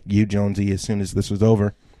 And like you, Jonesy, as soon as this was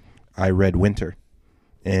over, I read Winter.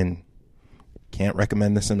 And can't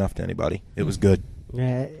recommend this enough to anybody. It was good.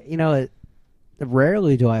 Yeah,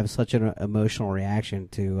 rarely do I have such an emotional reaction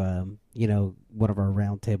to, one of our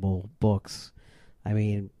roundtable books. I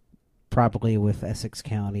mean, probably with Essex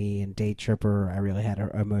County and Day Tripper, I really had an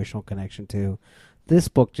emotional connection to. This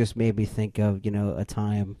book just made me think of, a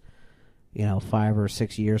time, 5 or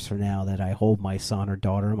 6 years from now that I hold my son or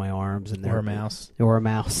daughter in my arms, and or a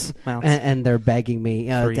mouse, and they're begging me,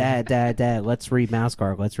 Dad, let's read Mouse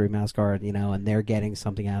Guard, and they're getting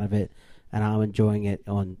something out of it, and I'm enjoying it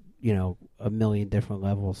on, a million different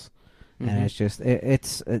levels, and it's just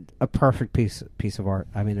it's a perfect piece of art.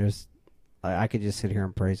 I mean, I could just sit here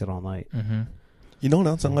and praise it all night. Mm-hmm. You know what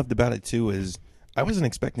else I loved about it too is I wasn't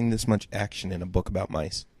expecting this much action in a book about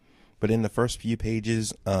mice, but in the first few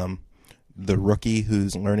pages, the rookie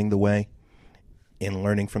who's learning the way, in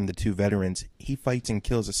learning from the two veterans, he fights and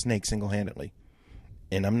kills a snake single-handedly.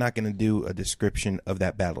 And I'm not going to do a description of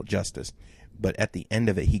that battle justice, but at the end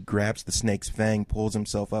of it, he grabs the snake's fang, pulls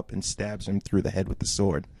himself up, and stabs him through the head with the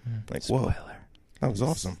sword. Like, whoa, that was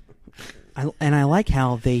awesome. I like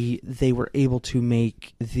how they were able to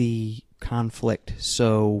make the conflict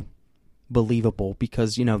so believable,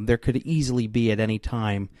 because there could easily be at any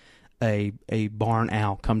time a barn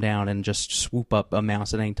owl come down and just swoop up a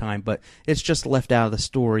mouse at any time, but it's just left out of the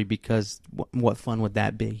story because what fun would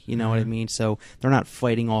that be? You know what I mean? So they're not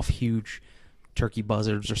fighting off huge turkey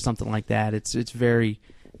buzzards or something like that. It's very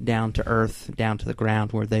down to earth, down to the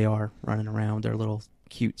ground, where they are running around with their little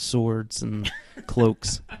cute swords and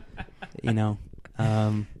cloaks.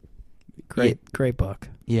 Great book.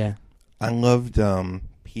 Yeah. I loved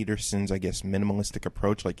Peterson's, I guess, minimalistic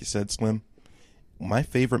approach, like you said, Slim. My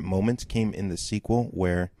favorite moments came in the sequel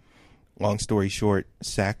where, long story short,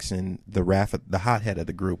 Saxon, the hothead of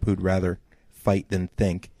the group who'd rather fight than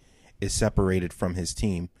think, is separated from his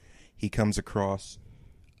team. He comes across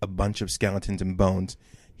a bunch of skeletons and bones.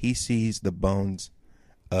 He sees the bones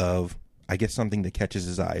of, I guess, something that catches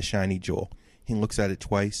his eye, a shiny jewel. He looks at it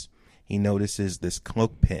twice. He notices this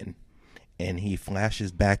cloak pin, and he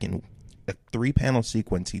flashes back in a 3-panel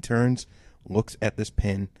sequence. He turns, looks at this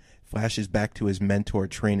pin, flashes back to his mentor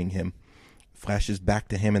training him, flashes back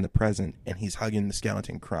to him in the present, and he's hugging the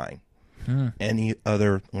skeleton crying. Any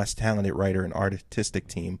other less talented writer and artistic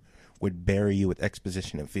team would bury you with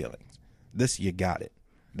exposition and feelings. This, you got it.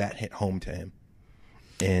 That hit home to him.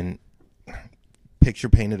 And picture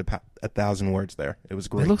painted 1,000 words there. It was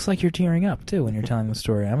great. It looks like you're tearing up, too, when you're telling the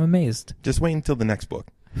story. I'm amazed. Just wait until the next book.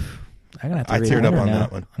 I'm gonna have to I read teared it up on now.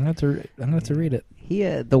 that one. I'm gonna have to read it. He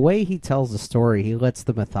the way he tells the story, he lets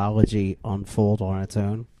the mythology unfold on its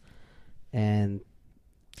own, and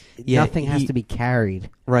nothing has to be carried.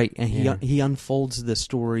 Right, and he unfolds the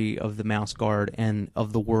story of the Mouse Guard and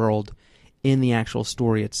of the world in the actual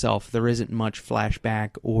story itself. There isn't much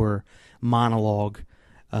flashback or monologue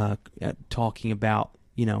talking about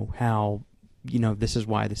how this is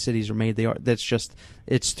why the cities are made they are.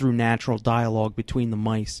 It's through natural dialogue between the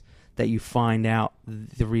mice that you find out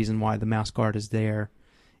the reason why the Mouse Guard is there,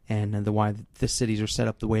 and why the cities are set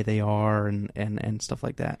up the way they are, and stuff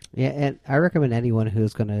like that. Yeah, and I recommend anyone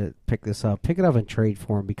who's going to pick this up, pick it up in trade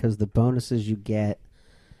form, because the bonuses you get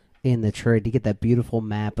in the trade, you get that beautiful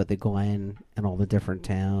map of the Glen and all the different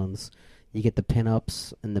towns. You get the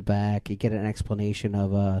pinups in the back. You get an explanation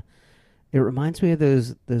of it reminds me of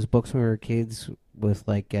those books when we were kids with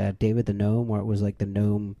like David the Gnome, where it was like the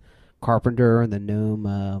gnome carpenter and the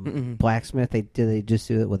gnome blacksmith. They just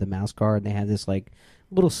do it with a Mouse Guard, and they have this like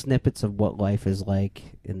little snippets of what life is like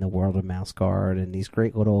in the world of Mouse Guard, and these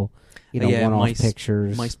great little one-off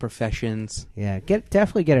pictures, mice professions. Yeah,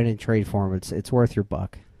 definitely get it in trade form. It's worth your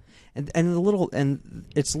buck. And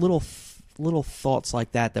it's little thoughts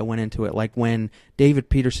like that went into it, like when David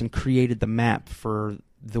Peterson created the map for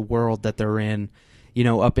the world that they're in.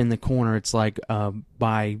 Up in the corner, it's like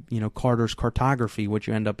by Carter's Cartography, what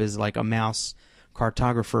you end up is like a mouse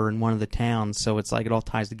cartographer in one of the towns. So it's like it all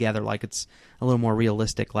ties together, like it's a little more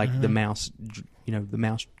realistic, like the mouse, the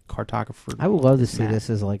mouse cartographer. I would love to see this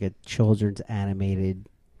as like a children's animated,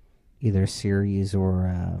 either series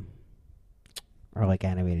or like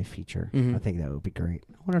animated feature. I think that would be great.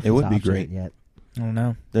 I wonder if it would be optioned great. Yet. I don't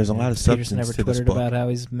know. There's a lot of Peterson substance never to this twittered book. about how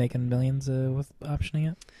he's making millions with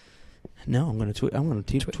optioning it. No, I'm going to tweet. I'm going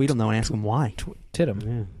to tweet him though and ask him why. Tit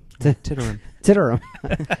him. Yeah. Titter him. Titter him.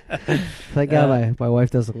 Thank God my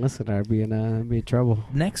wife doesn't listen. I'd be in trouble.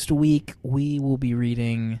 Next week we will be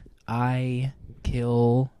reading I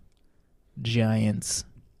Kill Giants.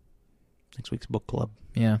 Next week's book club.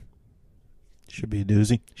 Yeah. Should be a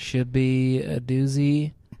doozy. Should be a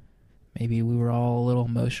doozy. Maybe we were all a little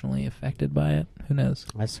emotionally affected by it. Who knows?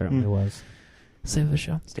 I certainly was. Save the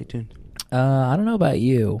show. Stay tuned. I don't know about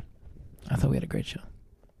you. I thought we had a great show.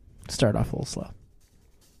 Start off a little slow.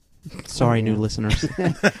 Sorry, new listeners.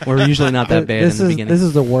 We're usually not that bad in the beginning. This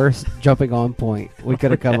is the worst jumping on point we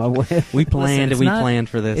could have come up with. We planned Listen, planned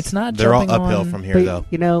for this. It's not. They're all jumping uphill on, from here, But,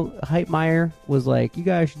 though. Hypemeyer was like, you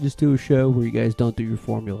guys should just do a show where you guys don't do your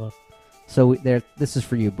formula. So this is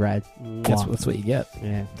for you, Brad. That's what you get.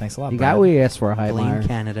 Yeah. Thanks a lot, You Brad. got what you asked for, Blame Hypemeyer.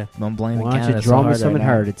 Canada. Don't blame Why don't Canada you draw so me hard some right now.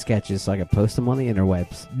 inherited sketches so I can post them on the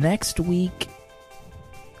interwebs? Next week,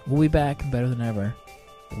 we'll be back better than ever.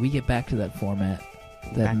 We get back to that format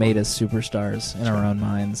that Back made on. us superstars in our own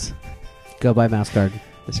minds. Go buy Mouse Guard.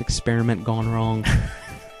 This experiment gone wrong.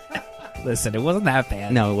 Listen, it wasn't that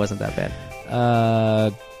bad. No, it wasn't that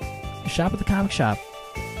bad. Shop at the comic shop.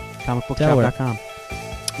 Comicbookshop.com.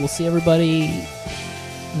 We'll see everybody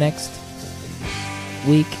next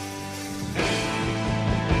week.